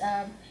address this.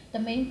 The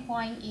main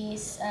point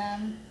is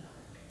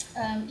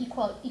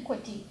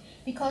equity,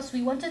 because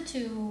we wanted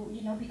to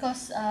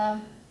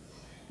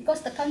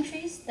because the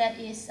countries that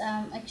is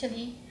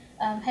actually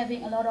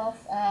having a lot of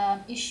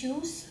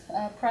issues,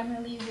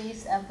 primarily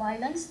with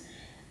violence,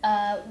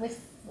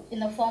 in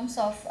the forms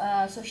of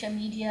social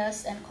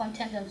medias and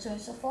content and so on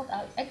and so forth,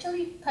 are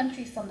actually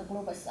countries from the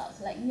global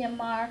south, like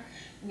Myanmar,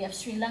 we have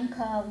Sri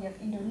Lanka, we have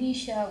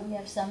Indonesia, we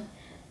have some,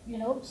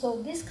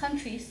 so these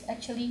countries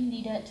actually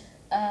needed,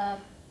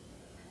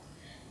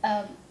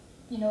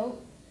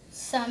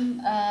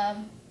 some,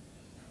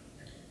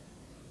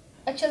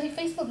 actually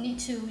Facebook need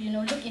to,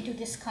 look into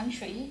this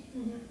country,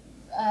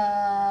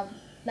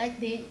 like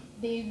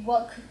they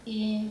work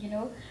in,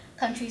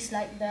 countries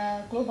like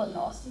the global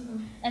north.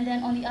 And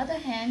then on the other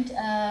hand,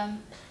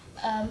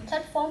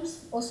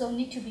 platforms also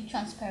need to be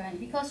transparent,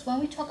 because when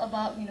we talk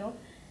about,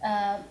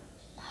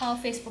 how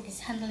Facebook is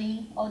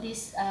handling all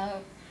these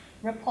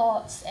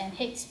reports and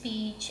hate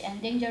speech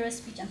and dangerous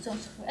speech and so on,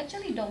 so forth,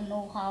 actually don't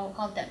know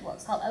how that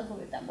works, how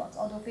algorithm works.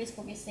 Although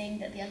Facebook is saying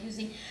that they are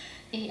using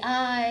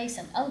AIs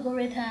and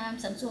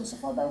algorithms and so on and so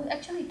forth, but we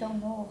actually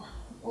don't know.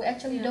 We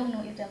actually don't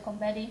know if they're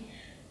combating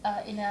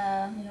in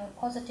a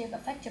positive,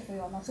 effective way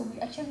or not. So we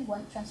actually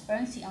want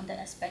transparency on that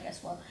aspect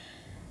as well.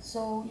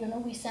 So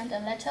we sent a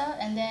letter,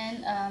 and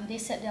then they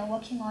said they're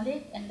working on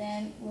it, and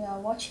then we are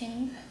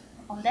watching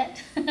on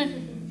that.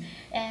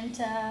 And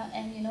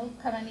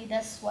currently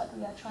that's what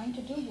we are trying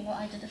to do.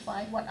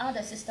 Identify what are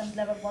the system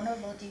level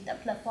vulnerabilities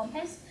that platform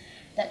has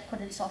that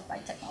couldn't be solved by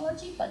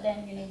technology, but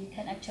then we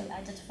can actually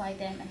identify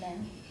them and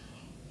then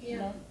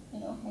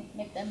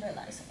make them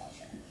realize about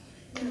them.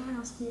 Can I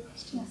ask you a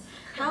question? Yes.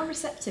 How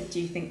receptive do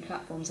you think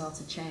platforms are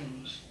to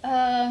change?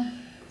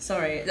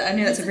 Sorry, I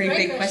know that's a really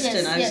big question.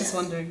 Yes, I was just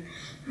wondering.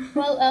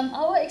 Well,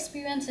 our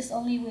experience is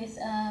only with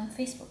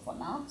Facebook for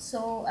now.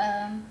 So,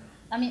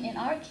 I mean, in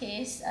our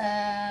case,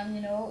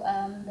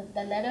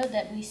 the letter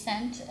that we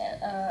sent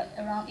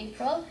around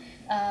April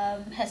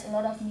has a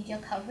lot of media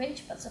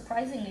coverage, but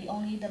surprisingly,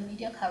 only the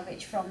media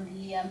coverage from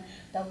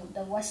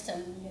the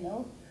Western,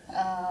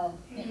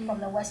 from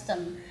the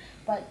Western.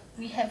 But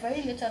we have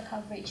very little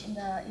coverage in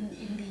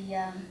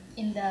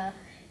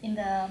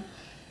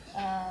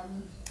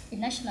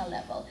national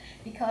level,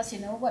 because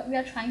what we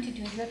are trying to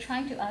do is we are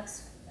trying to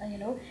ask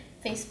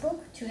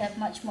Facebook to have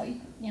much more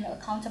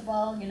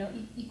accountable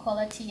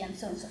equality and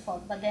so on and so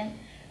forth. But then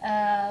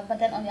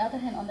on the other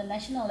hand, on the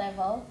national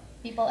level,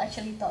 people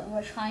actually thought we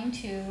were trying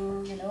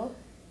to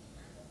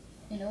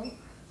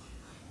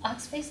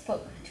ask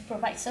Facebook to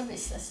provide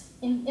services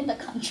in the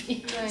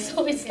country. Right.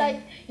 So it's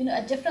like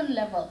a different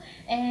level.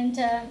 And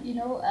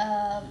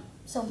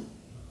so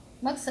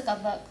Mark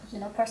Zuckerberg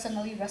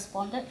personally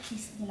responded. He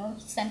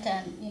sent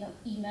an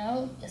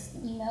email,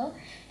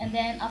 and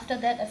then after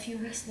that, a few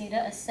weeks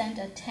later, I sent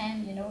a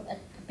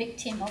big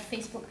team of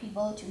Facebook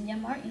people to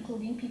Myanmar,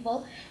 including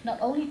people, not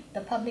only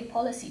the public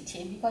policy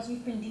team, because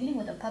we've been dealing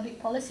with the public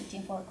policy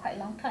team for quite a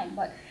long time,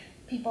 but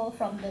people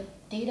from the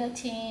data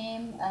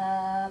team,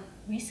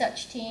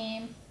 research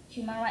team,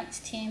 human rights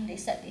team. They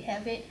said they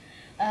have it,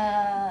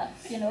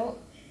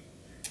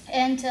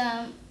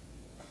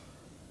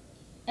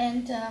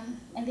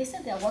 and they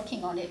said they're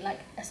working on it,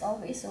 like as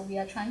always. So we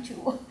are trying to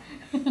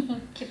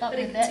keep up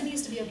with that. But it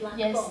continues to be a black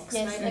box,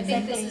 yes, right? I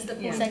think this is the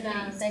point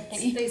now.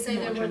 Exactly. They say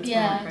they're working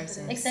on it.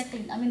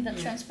 Exactly. I mean, the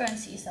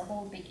transparency is a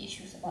whole big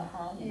issue about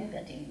how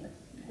they're dealing with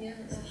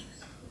issues.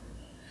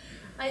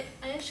 I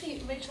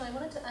actually, Rachel, I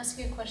wanted to ask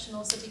you a question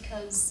also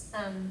because,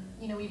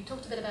 we've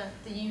talked a bit about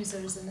the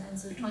users and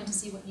sort of trying to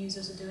see what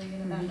users are doing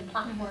and about the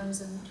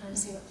platforms and trying to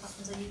see what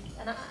platforms are using.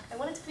 And I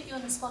wanted to put you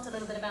on the spot a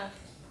little bit about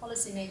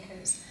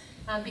policymakers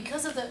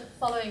because of the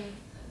following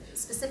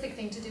specific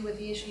thing to do with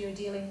the issue you're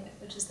dealing with,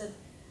 which is that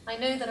I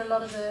know that a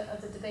lot of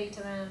the debate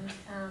around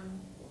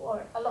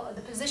or a lot of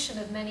the position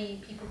of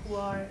many people who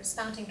are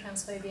spouting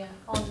transphobia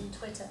on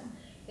Twitter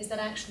is that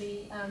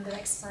actually they're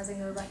exercising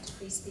their right to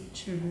free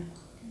speech.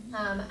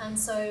 And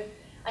so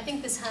I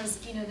think this has,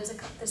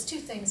 there's two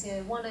things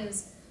here. One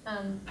is,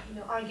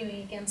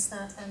 arguing against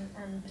that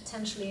and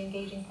potentially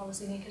engaging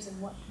policymakers in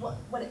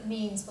what it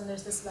means when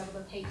there's this level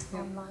of hate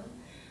online.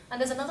 And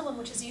there's another one,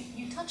 which is,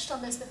 you touched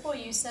on this before.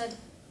 You said,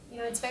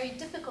 it's very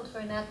difficult for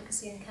an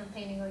advocacy and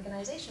campaigning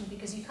organization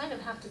because you kind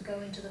of have to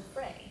go into the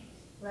fray,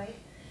 right?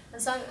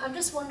 And so I'm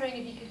just wondering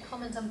if you could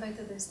comment on both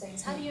of those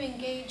things. How do you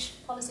engage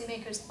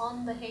policymakers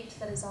on the hate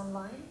that is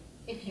online,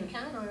 if you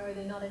can, or are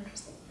they not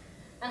interested?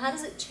 And how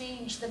does it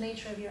change the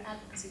nature of your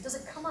advocacy? Does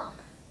it come up?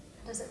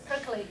 Does it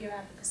percolate your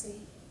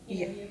advocacy?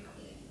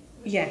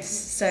 Yes,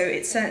 so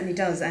it certainly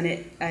does, and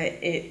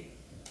it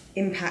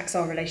impacts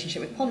our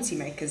relationship with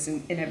policymakers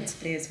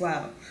inevitably as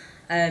well.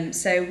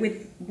 So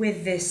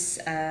with this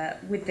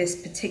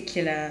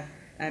particular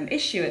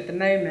issue at the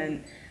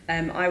moment,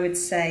 I would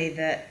say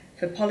that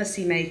for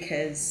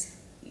policymakers,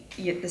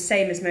 the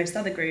same as most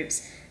other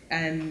groups,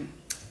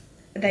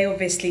 they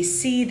obviously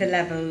see the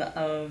level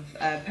of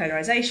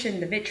polarisation,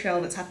 the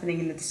vitriol that's happening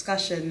in the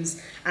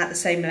discussions at the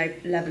same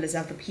level as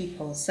other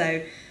people.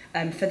 So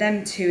for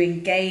them to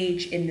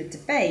engage in the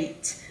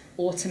debate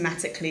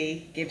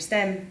automatically gives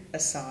them a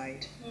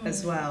side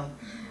as well,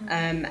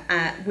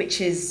 which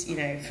is,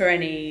 for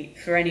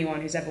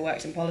anyone who's ever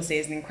worked in policy,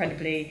 is an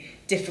incredibly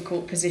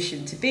difficult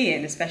position to be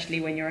in,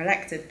 especially when you're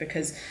elected,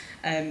 because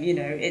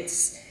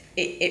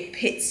it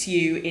pits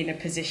you in a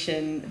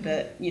position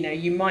that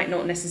you might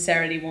not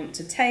necessarily want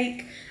to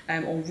take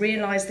or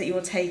realise that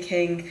you're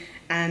taking,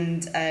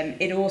 and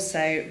it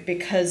also,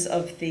 because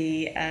of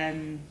the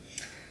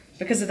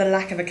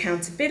lack of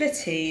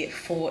accountability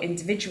for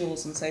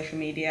individuals on social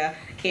media,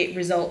 it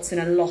results in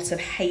a lot of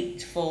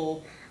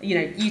hateful,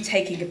 you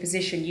taking a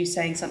position, you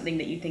saying something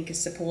that you think is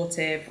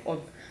supportive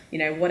of,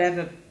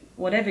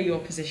 whatever your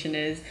position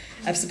is,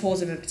 of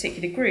supportive of a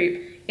particular group,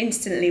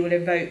 instantly will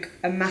evoke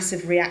a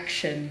massive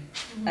reaction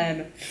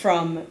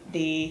from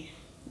the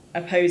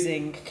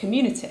opposing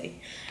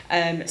community.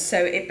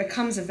 So it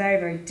becomes a very,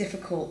 very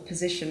difficult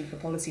position for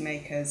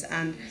policymakers.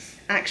 And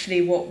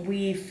actually what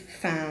we've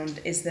found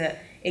is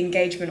that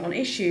engagement on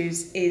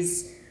issues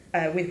is,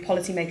 with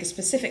policymakers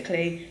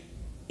specifically,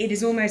 it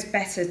is almost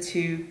better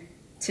to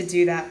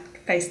do that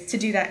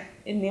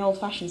in the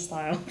old-fashioned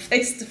style,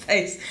 face to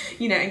face,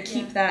 and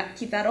keep that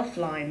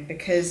offline,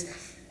 because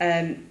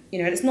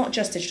it's not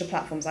just digital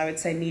platforms. I would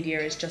say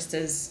media is just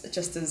as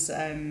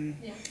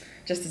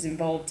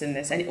involved in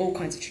this, and all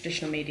kinds of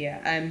traditional media.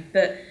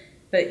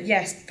 But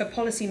yes, for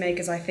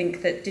policymakers, I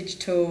think that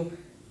digital,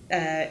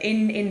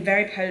 in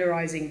very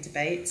polarizing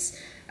debates,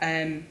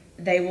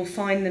 they will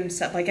find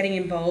themselves, by getting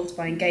involved,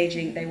 by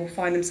engaging, they will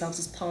find themselves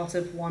as part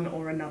of one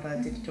or another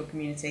digital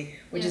community,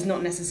 which is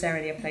not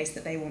necessarily a place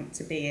that they want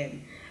to be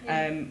in,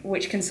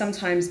 which can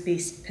sometimes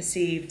be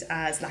perceived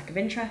as lack of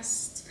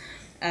interest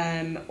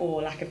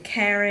or lack of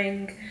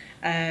caring.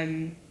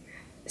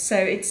 So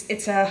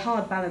it's a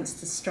hard balance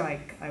to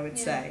strike, I would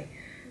say.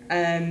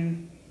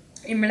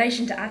 In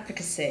relation to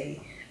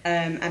advocacy,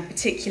 and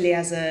particularly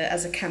as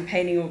a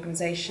campaigning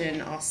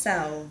organisation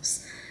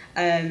ourselves,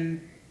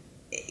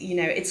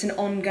 it's an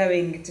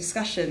ongoing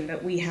discussion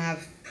that we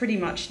have pretty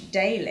much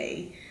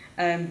daily,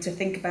 to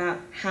think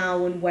about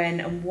how and when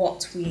and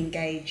what we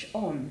engage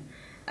on,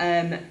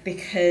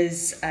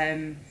 because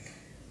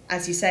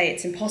as you say,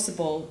 it's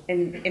impossible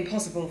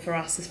for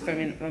us from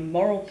a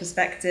moral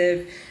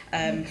perspective,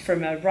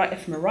 from a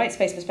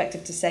rights-based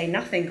perspective, to say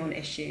nothing on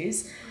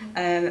issues,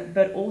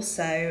 but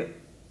also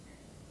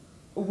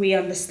we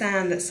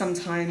understand that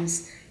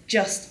sometimes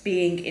just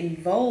being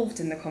involved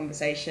in the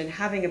conversation,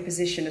 having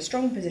a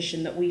strong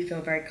position that we feel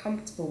very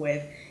comfortable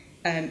with,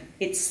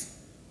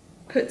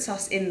 puts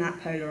us in that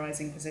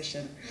polarising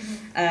position,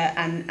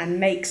 and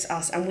makes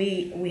us, and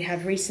we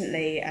have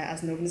recently,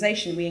 as an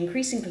organisation, we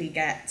increasingly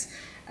get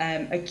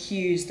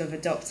accused of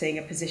adopting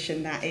a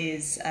position that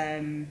is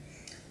in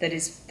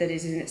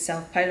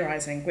itself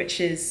polarising, which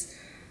is,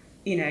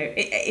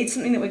 it's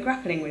something that we're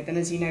grappling with, and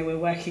as you know, we're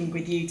working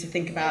with you to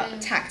think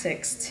about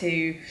tactics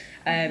to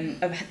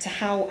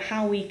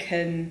how we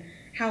can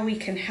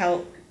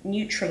help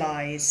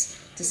neutralise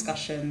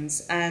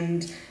discussions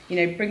and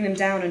bring them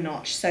down a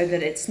notch, so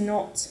that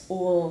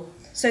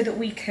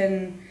we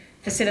can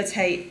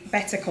facilitate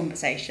better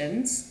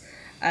conversations,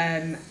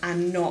 and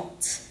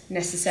not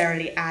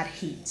necessarily add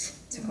heat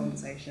to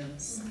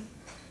conversations.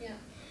 Yeah.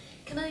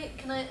 Can I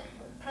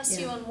press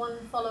you on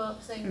one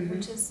follow-up thing,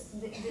 which is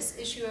this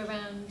issue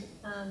around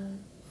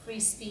free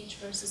speech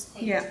versus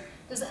hate? Yeah.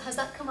 Has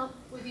that come up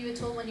with you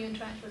at all when you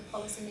interact with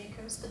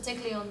policymakers,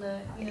 particularly on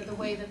the the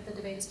way that the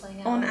debate is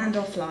playing out? On and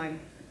offline.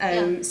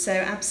 So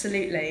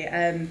absolutely.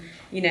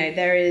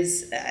 There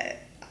is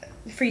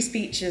free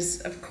speech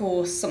is, of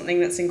course, something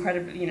that's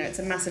incredibly, it's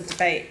a massive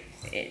debate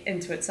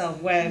into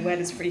itself. Where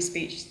does free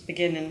speech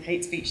begin and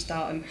hate speech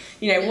start, and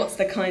what's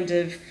the kind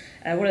of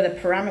what are the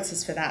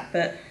parameters for that?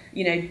 But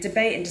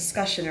debate and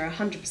discussion are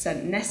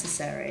 100%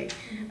 necessary,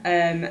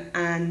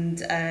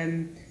 and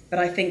But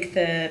I think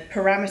the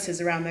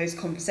parameters around those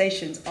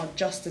conversations are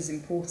just as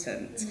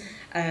important,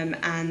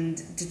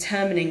 and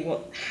determining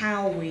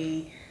how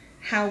we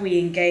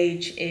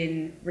engage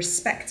in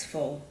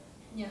respectful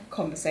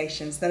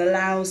conversations that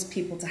allows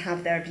people to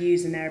have their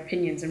views and their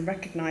opinions, and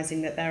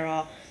recognizing that there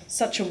are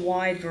such a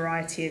wide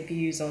variety of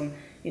views on,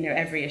 you know,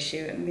 every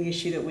issue, and the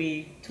issue that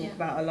we talk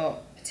about a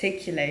lot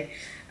particularly,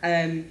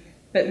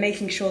 but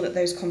making sure that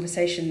those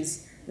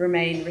conversations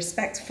remain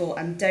respectful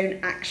and don't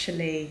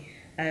actually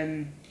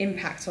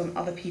impact on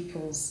other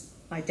people's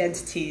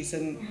identities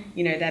and,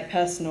 you know, their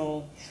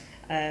personal,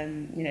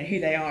 you know, who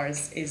they are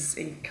is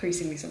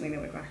increasingly something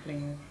that we're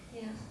grappling with.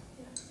 Yeah.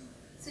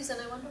 Susan,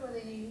 I wonder whether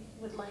you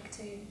would like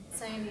to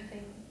say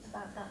anything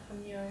about that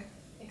from your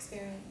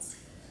experience.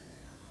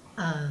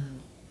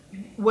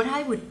 What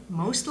I would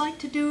most like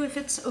to do, if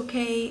it's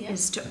okay,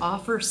 is to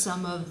offer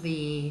some of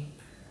the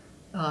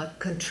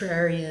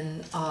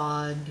contrarian,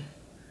 odd,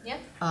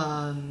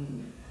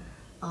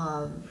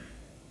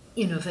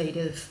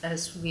 innovative,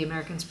 as we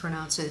Americans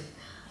pronounce it,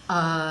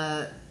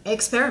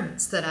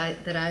 experiments that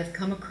I've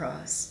come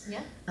across.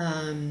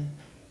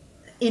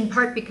 In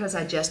part because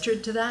I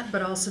gestured to that,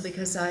 but also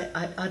because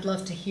I'd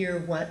love to hear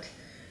what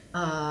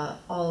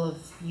all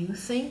of you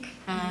think,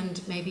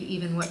 and maybe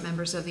even what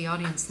members of the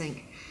audience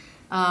think.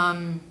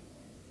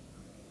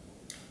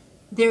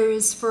 There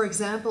is, for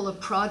example, a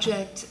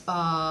project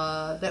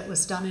that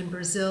was done in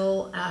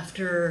Brazil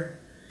after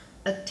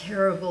a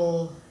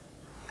terrible,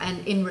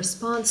 and in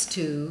response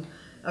to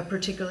a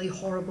particularly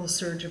horrible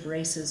surge of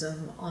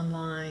racism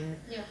online.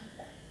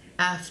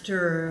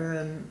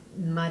 After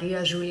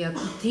Maria Julia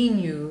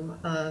Coutinho,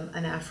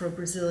 an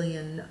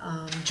Afro-Brazilian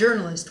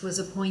journalist, was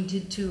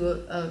appointed to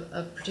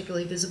a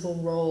particularly visible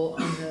role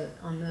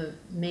on the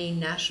main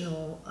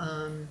national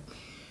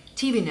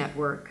TV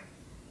network.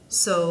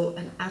 So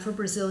an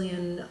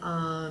Afro-Brazilian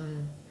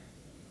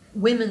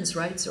women's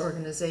rights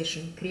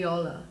organization,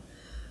 Criolla,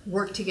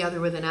 worked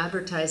together with an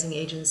advertising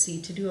agency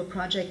to do a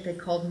project they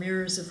called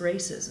Mirrors of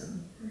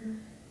Racism.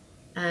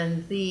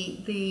 And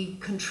the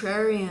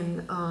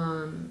contrarian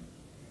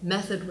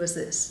method was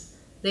this.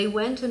 They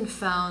went and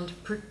found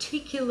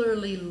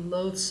particularly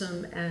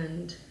loathsome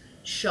and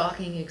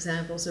shocking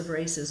examples of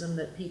racism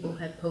that people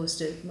had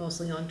posted,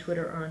 mostly on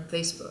Twitter or on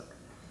Facebook.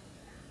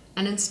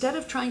 And instead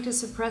of trying to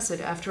suppress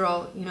it, after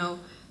all, you know,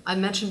 I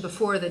mentioned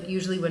before that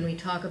usually when we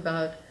talk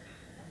about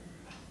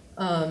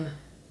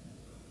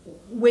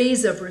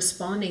ways of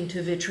responding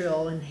to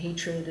vitriol and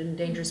hatred and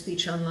dangerous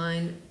speech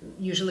online,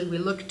 usually we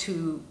look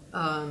to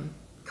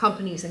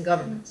companies and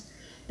governments.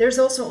 There's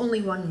also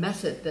only one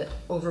method that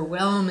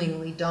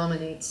overwhelmingly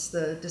dominates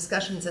the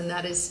discussions, and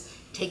that is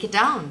take it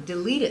down,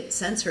 delete it,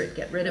 censor it,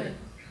 get rid of it.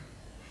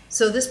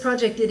 So this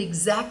project did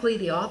exactly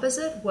the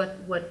opposite,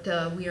 what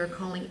we are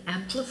calling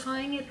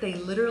amplifying it. They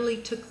literally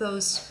took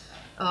those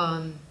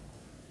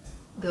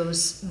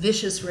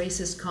vicious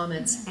racist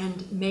comments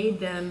and made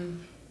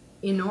them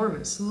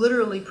enormous,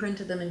 literally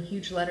printed them in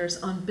huge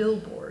letters on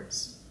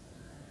billboards,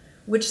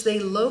 which they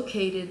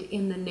located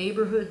in the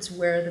neighborhoods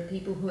where the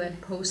people who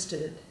had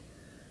posted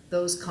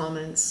those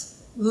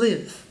comments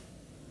live.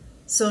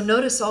 So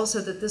notice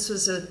also that this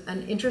was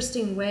an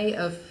interesting way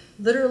of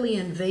literally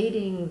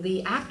invading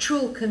the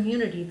actual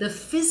community, the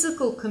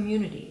physical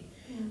community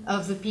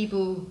of the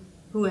people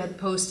who had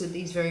posted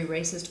these very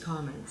racist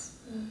comments.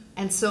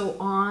 And so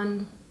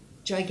on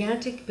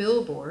gigantic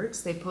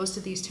billboards, they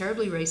posted these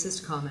terribly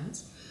racist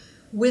comments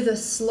with a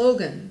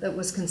slogan that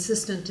was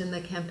consistent in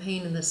the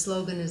campaign, and the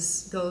slogan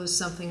goes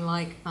something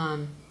like,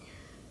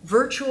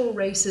 virtual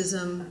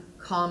racism,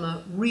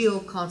 comma, real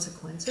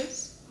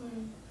consequences.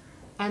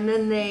 And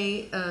then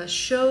they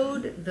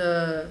showed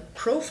the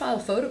profile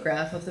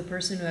photograph of the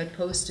person who had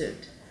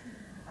posted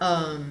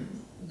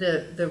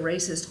the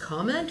racist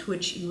comment,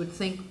 which you would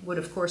think would,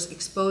 of course,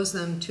 expose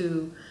them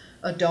to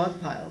a dog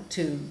pile,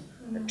 to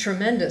a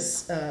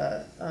tremendous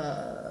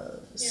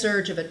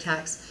surge of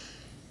attacks,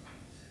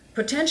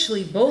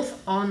 potentially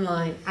both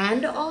online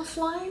and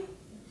offline.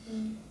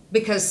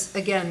 Because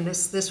again,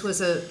 this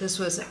was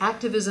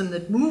activism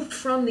that moved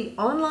from the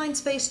online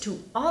space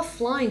to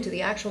offline to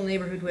the actual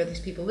neighborhood where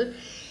these people live,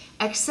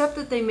 except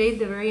that they made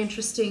the very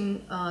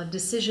interesting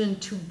decision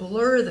to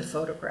blur the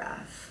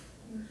photograph,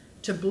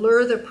 to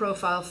blur the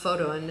profile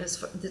photo, and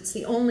it's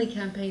the only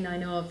campaign I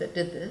know of that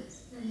did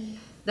this.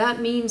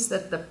 That means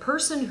that the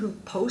person who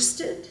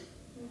posted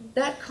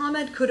that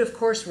comment could, of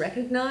course,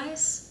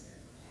 recognize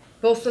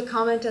both the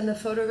comment and the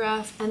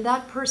photograph, and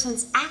that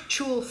person's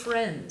actual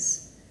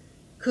friends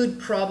could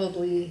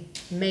probably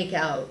make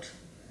out,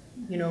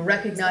 you know,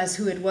 recognize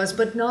who it was,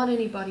 but not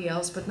anybody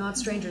else, but not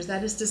strangers.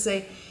 That is to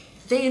say,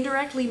 they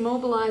indirectly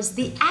mobilized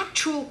the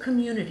actual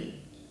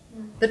community,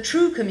 the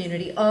true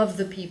community of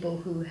the people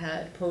who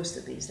had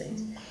posted these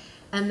things.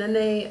 And then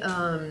they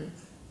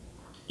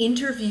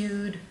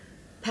interviewed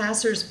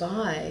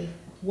passers-by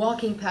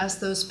walking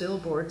past those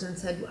billboards and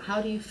said,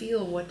 how do you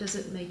feel? What does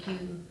it make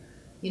you,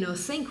 you know,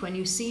 think when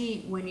you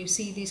see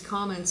these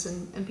comments?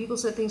 And people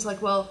said things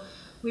like, well,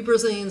 we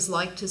Brazilians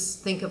like to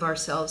think of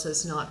ourselves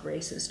as not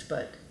racist,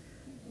 but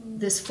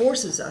this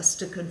forces us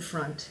to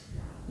confront,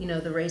 you know,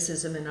 the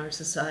racism in our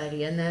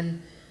society. And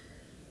then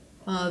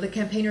the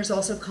campaigners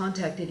also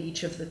contacted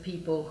each of the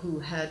people who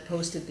had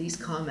posted these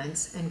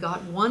comments and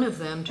got one of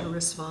them to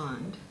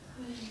respond.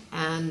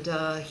 And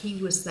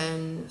he was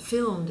then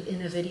filmed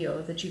in a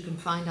video that you can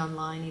find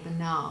online even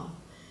now,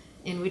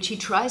 in which he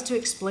tries to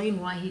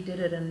explain why he did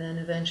it, and then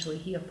eventually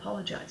he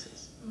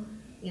apologizes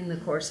in the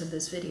course of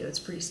this video. It's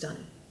pretty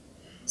stunning.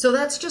 So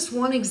that's just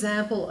one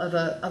example of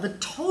a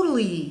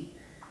totally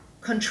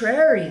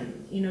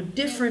contrarian, you know,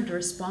 different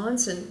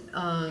response.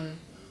 And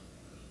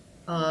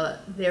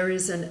there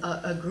is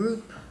a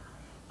group.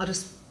 I'll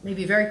just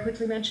maybe very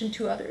quickly mention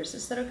two others.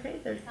 Is that okay?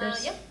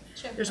 Yep,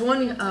 sure. There's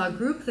one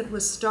group that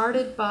was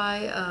started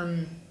by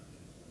a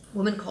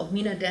woman called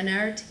Mina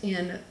Denert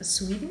in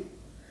Sweden.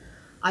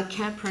 I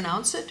can't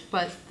pronounce it,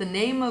 but the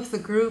name of the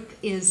group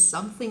is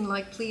something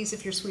like, please,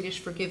 if you're Swedish,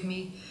 forgive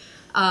me,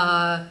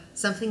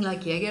 something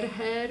like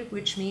Jägerhead,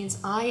 which means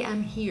I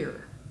am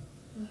here.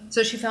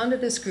 So she founded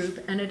this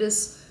group, and it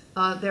is,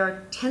 there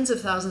are tens of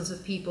thousands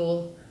of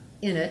people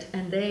in it,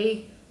 and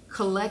they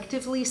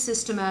collectively,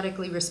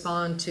 systematically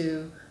respond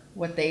to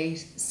what they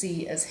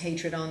see as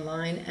hatred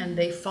online, and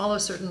they follow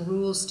certain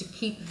rules to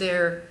keep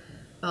their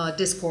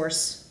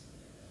discourse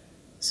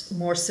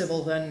more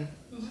civil than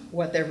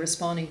what they're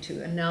responding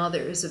to. And now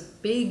there is a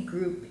big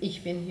group,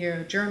 Ich bin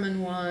here, a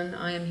German one,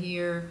 I am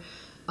here,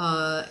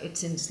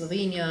 it's in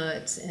Slovenia,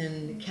 it's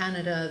in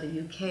Canada,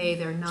 the UK.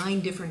 There are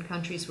 9 different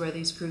countries where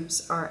these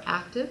groups are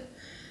active.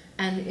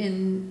 And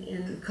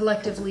in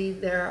collectively,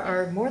 there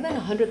are more than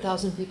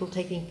 100,000 people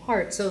taking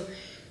part. So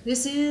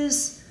this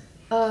is,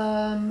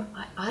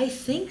 I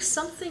think,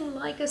 something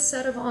like a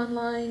set of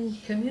online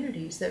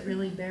communities that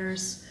really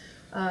bears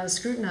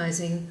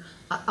scrutinizing.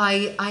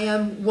 I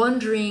am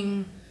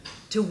wondering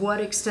to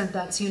what extent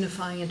that's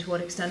unifying and to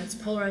what extent it's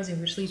polarizing,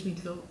 which leads me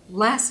to the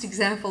last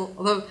example,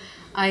 although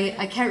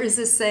I can't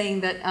resist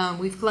saying that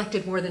we've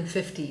collected more than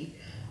 50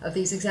 of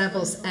these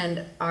examples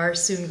and are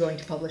soon going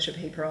to publish a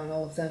paper on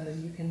all of them,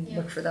 and you can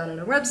look for that on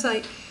our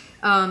website.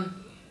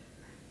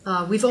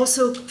 We've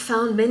also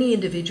found many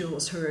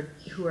individuals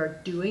who are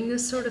doing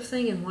this sort of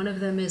thing, and one of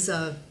them is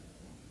a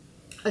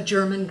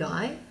German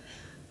guy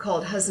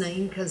called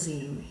Hasnain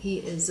Kazim. He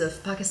is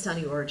of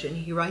Pakistani origin.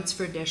 He writes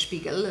for Der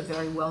Spiegel, a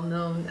very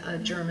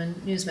well-known German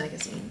news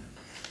magazine.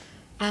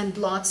 And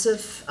lots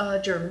of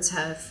Germans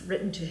have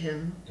written to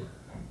him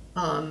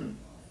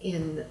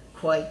in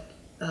quite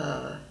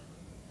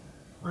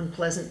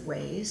unpleasant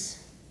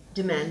ways,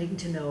 demanding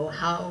to know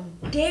how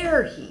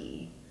dare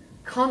he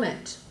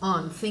comment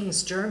on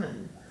things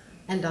German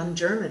and on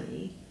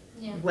Germany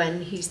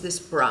when he's this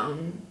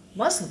brown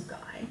Muslim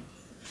guy.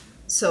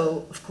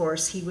 So, of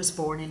course, he was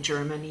born in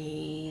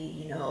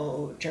Germany, you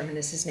know, German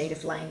is his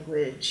native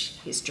language,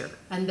 he's German.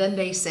 And then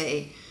they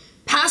say,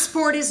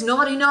 passport is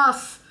not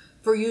enough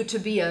for you to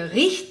be a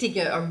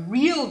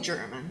real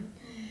German.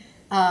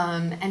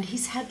 And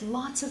he's had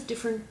lots of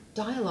different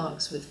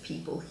dialogues with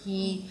people.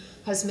 He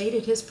has made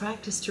it his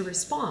practice to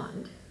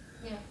respond,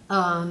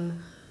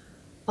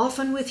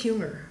 often with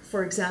humor.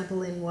 For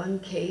example, in one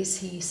case,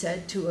 he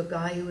said to a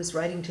guy who was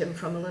writing to him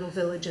from a little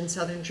village in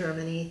southern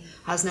Germany,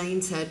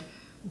 Hasnain said,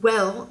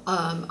 well,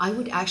 I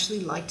would actually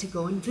like to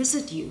go and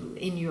visit you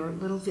in your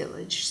little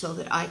village so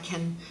that I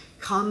can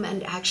come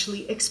and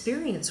actually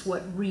experience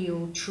what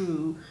real,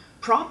 true,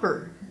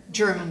 proper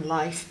German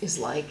life is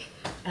like.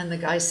 And the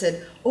guy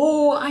said,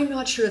 oh, I'm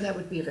not sure that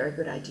would be a very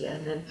good idea.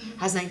 And then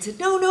Hasnain said,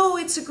 no,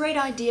 it's a great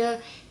idea.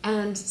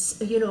 And,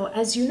 you know,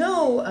 as you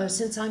know,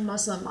 since I'm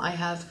Muslim, I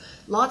have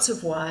lots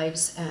of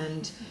wives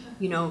and,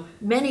 you know,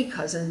 many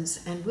cousins,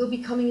 and we'll be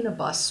coming in a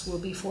bus. We'll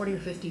be 40 or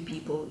 50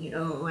 people, you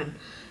know. And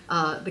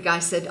the guy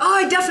said, oh,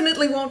 I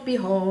definitely won't be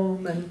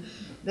home. And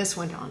this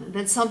went on. And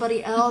then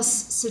somebody else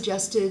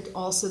suggested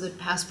also that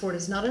passport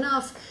is not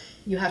enough.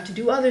 You have to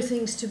do other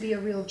things to be a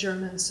real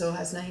German. So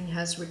Hasnain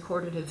has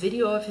recorded a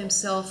video of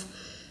himself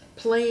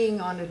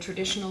playing on a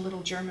traditional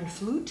little German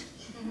flute,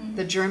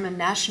 the German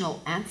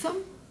national anthem,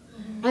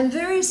 and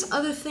various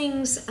other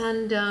things.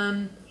 And,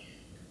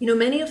 you know,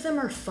 many of them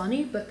are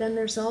funny, but then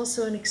there's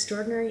also an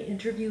extraordinary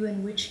interview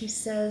in which he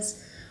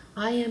says,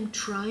 I am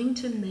trying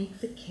to make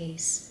the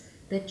case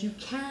that you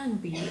can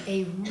be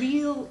a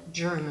real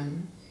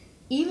German,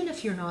 even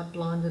if you're not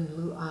blonde and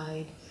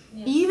blue-eyed,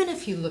 even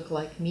if you look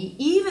like me,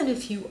 even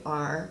if you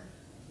are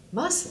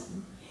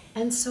Muslim.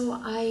 And so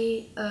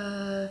I,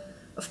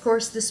 of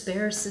course, this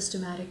bears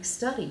systematic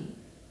study.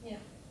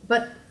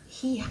 But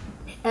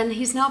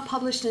he's now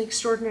published an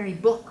extraordinary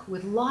book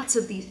with lots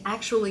of these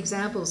actual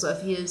examples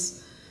of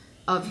his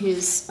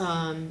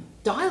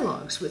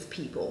dialogues with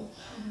people.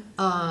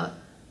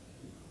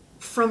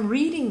 From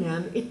reading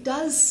them, it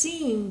does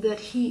seem that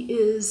he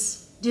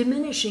is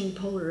diminishing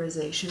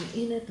polarization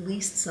in at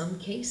least some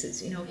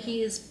cases. You know,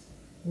 he is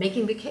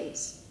making the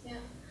case. Yeah.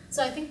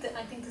 So I think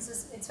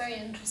it's very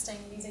interesting,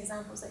 these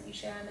examples that you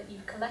share, and that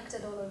you've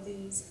collected all of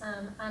these,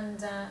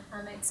 and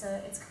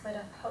it's quite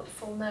a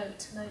hopeful note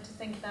to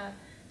think about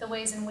the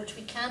ways in which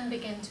we can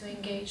begin to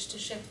engage to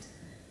shift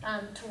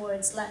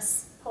towards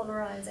less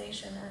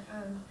polarization.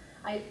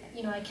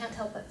 I can't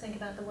help but think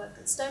about the work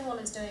that Stonewall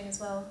is doing as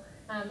well.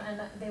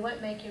 And they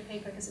won't make your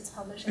paper because it's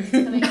published and it's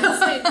coming out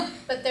soon.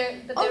 But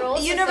they're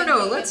also you never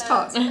know. Let's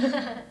talk.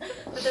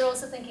 But they're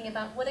also thinking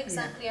about what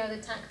exactly are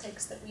the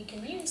tactics that we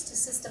can use to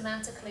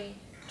systematically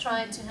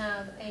try to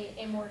have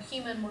a more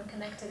human, more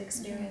connected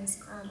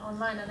experience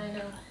online. And I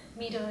know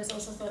Mido has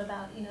also thought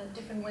about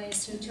different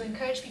ways to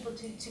encourage people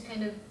to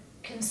kind of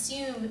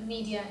consume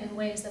media in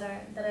ways that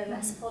are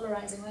less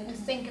polarizing, right? To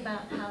think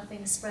about how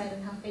things spread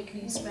and how fake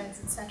news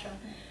spreads, etc.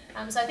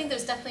 So I think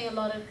there's definitely a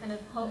lot of kind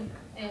of hope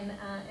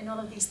in all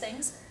of these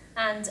things.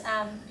 And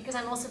because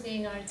I'm also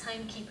being our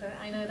timekeeper,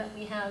 I know that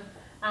we have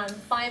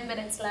 5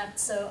 minutes left.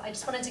 So I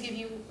just wanted to give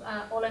you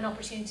all an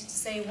opportunity to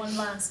say one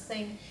last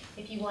thing,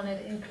 if you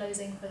wanted, in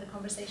closing for the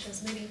conversation.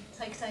 So maybe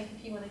Htaike,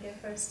 if you want to go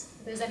first.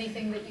 If there's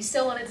anything that you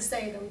still wanted to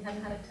say that we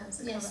haven't had a chance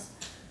to cover.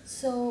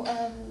 So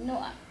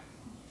no.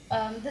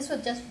 This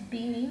would just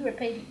be me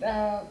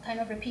kind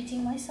of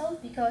repeating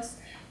myself, because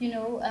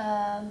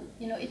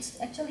it's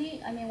actually,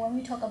 I mean, when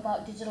we talk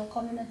about digital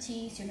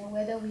communities,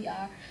 whether we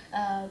are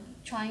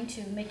trying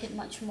to make it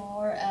much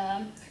more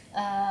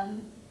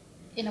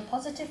in a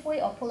positive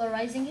way or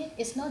polarizing it,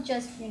 it's not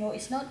just,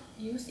 it's not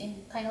used in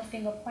kind of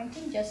finger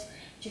pointing, just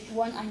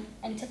one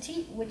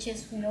entity, which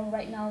is,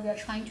 right now we are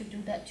trying to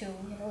do that to,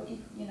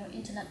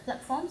 internet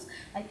platforms.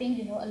 I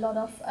think, a lot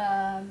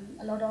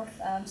of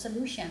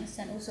solutions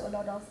and also a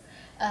lot of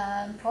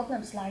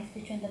problems lies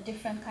between the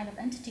different kind of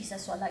entities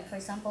as well. Like, for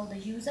example, the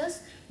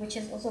users, which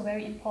is also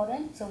very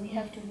important. So we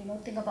have to,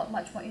 think about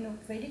much more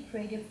innovative,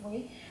 creative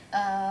way,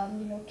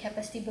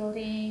 capacity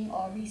building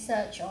or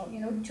research, or,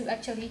 to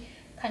actually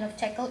kind of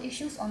tackle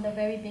issues on the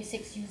very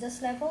basics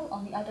users level.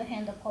 On the other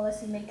hand, the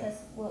policymakers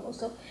will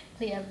also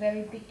play a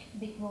very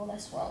big role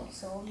as well.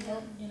 So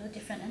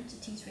different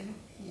entities really,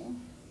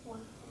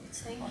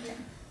 it's important.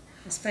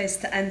 I suppose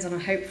to end on a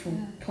hopeful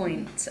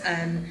point,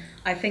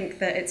 I think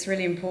that it's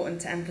really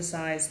important to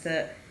emphasise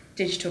that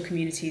digital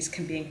communities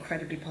can be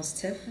incredibly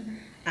positive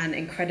and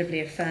incredibly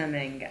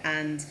affirming,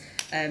 and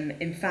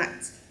in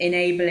fact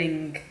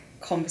enabling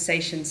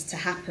conversations to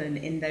happen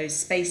in those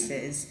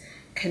spaces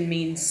can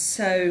mean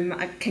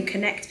can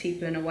connect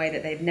people in a way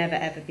that they've never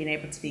ever been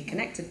able to be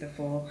connected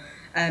before,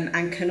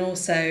 and can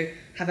also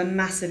have a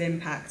massive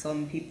impact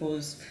on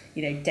people's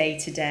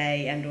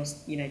day-to-day and also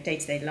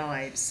day-to-day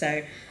lives.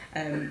 So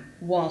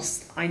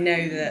whilst I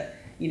know that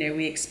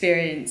we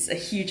experience a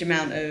huge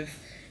amount of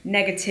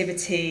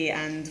negativity,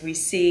 and we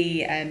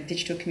see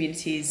digital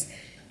communities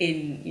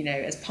in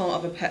as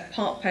part of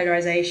part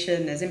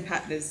polarization, there's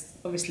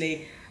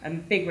obviously a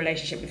big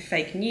relationship with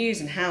fake news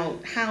and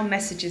how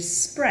messages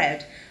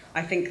spread.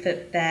 I think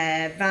that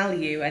their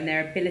value and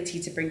their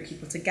ability to bring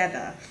people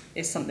together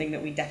is something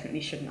that we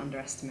definitely shouldn't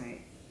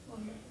underestimate.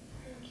 Thank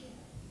you.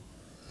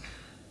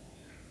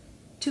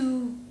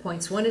 2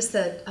 points. One is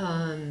that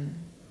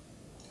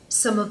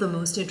some of the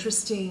most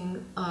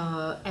interesting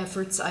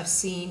efforts I've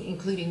seen,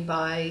 including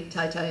by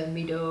Htaike and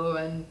Mido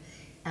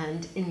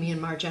and in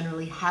Myanmar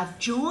generally, have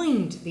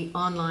joined the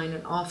online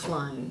and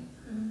offline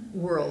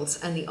worlds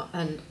and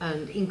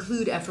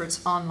include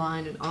efforts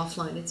online and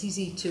offline. It's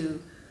easy to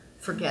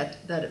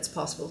forget that it's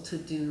possible to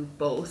do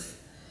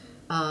both.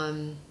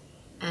 And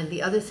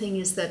the other thing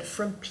is that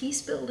from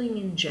peace building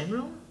in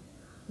general,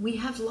 we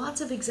have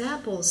lots of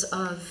examples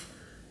of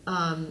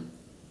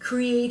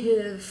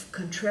creative,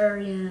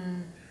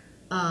 contrarian,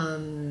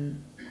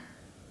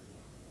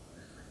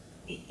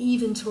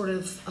 even sort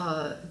of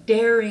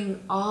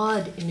daring,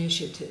 odd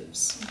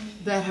initiatives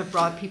that have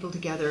brought people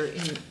together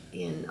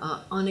in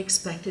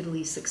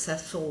unexpectedly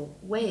successful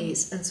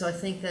ways. And so I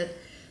think that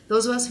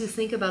those of us who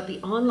think about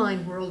the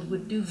online world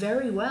would do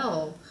very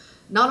well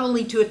not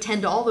only to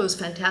attend all those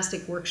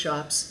fantastic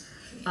workshops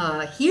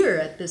here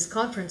at this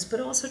conference, but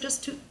also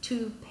just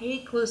to pay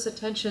close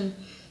attention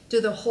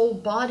to the whole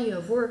body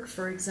of work.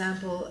 For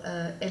example,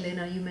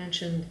 Helena, you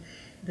mentioned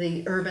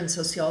the urban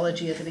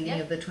sociology at the beginning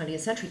of the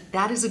 20th century.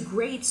 That is a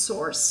great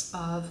source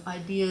of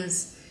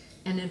ideas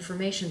and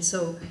information.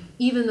 So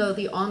even though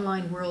the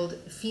online world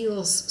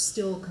feels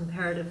still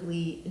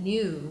comparatively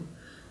new,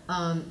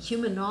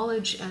 human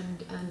knowledge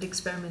and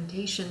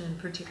experimentation, and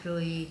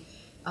particularly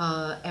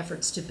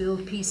efforts to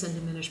build peace and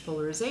diminish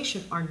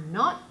polarization, are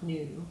not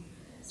new.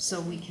 So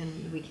we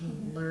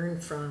can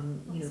learn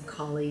from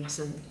colleagues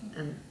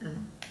and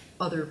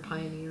other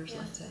pioneers,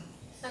 let's say.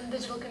 And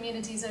digital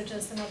communities are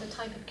just another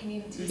type of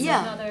communities,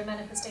 another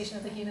manifestation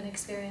of the human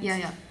experience.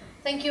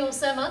 Thank you all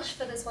so much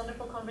for this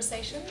wonderful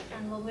conversation,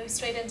 and we'll move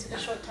straight into the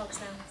short talks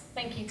now.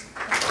 Thank you.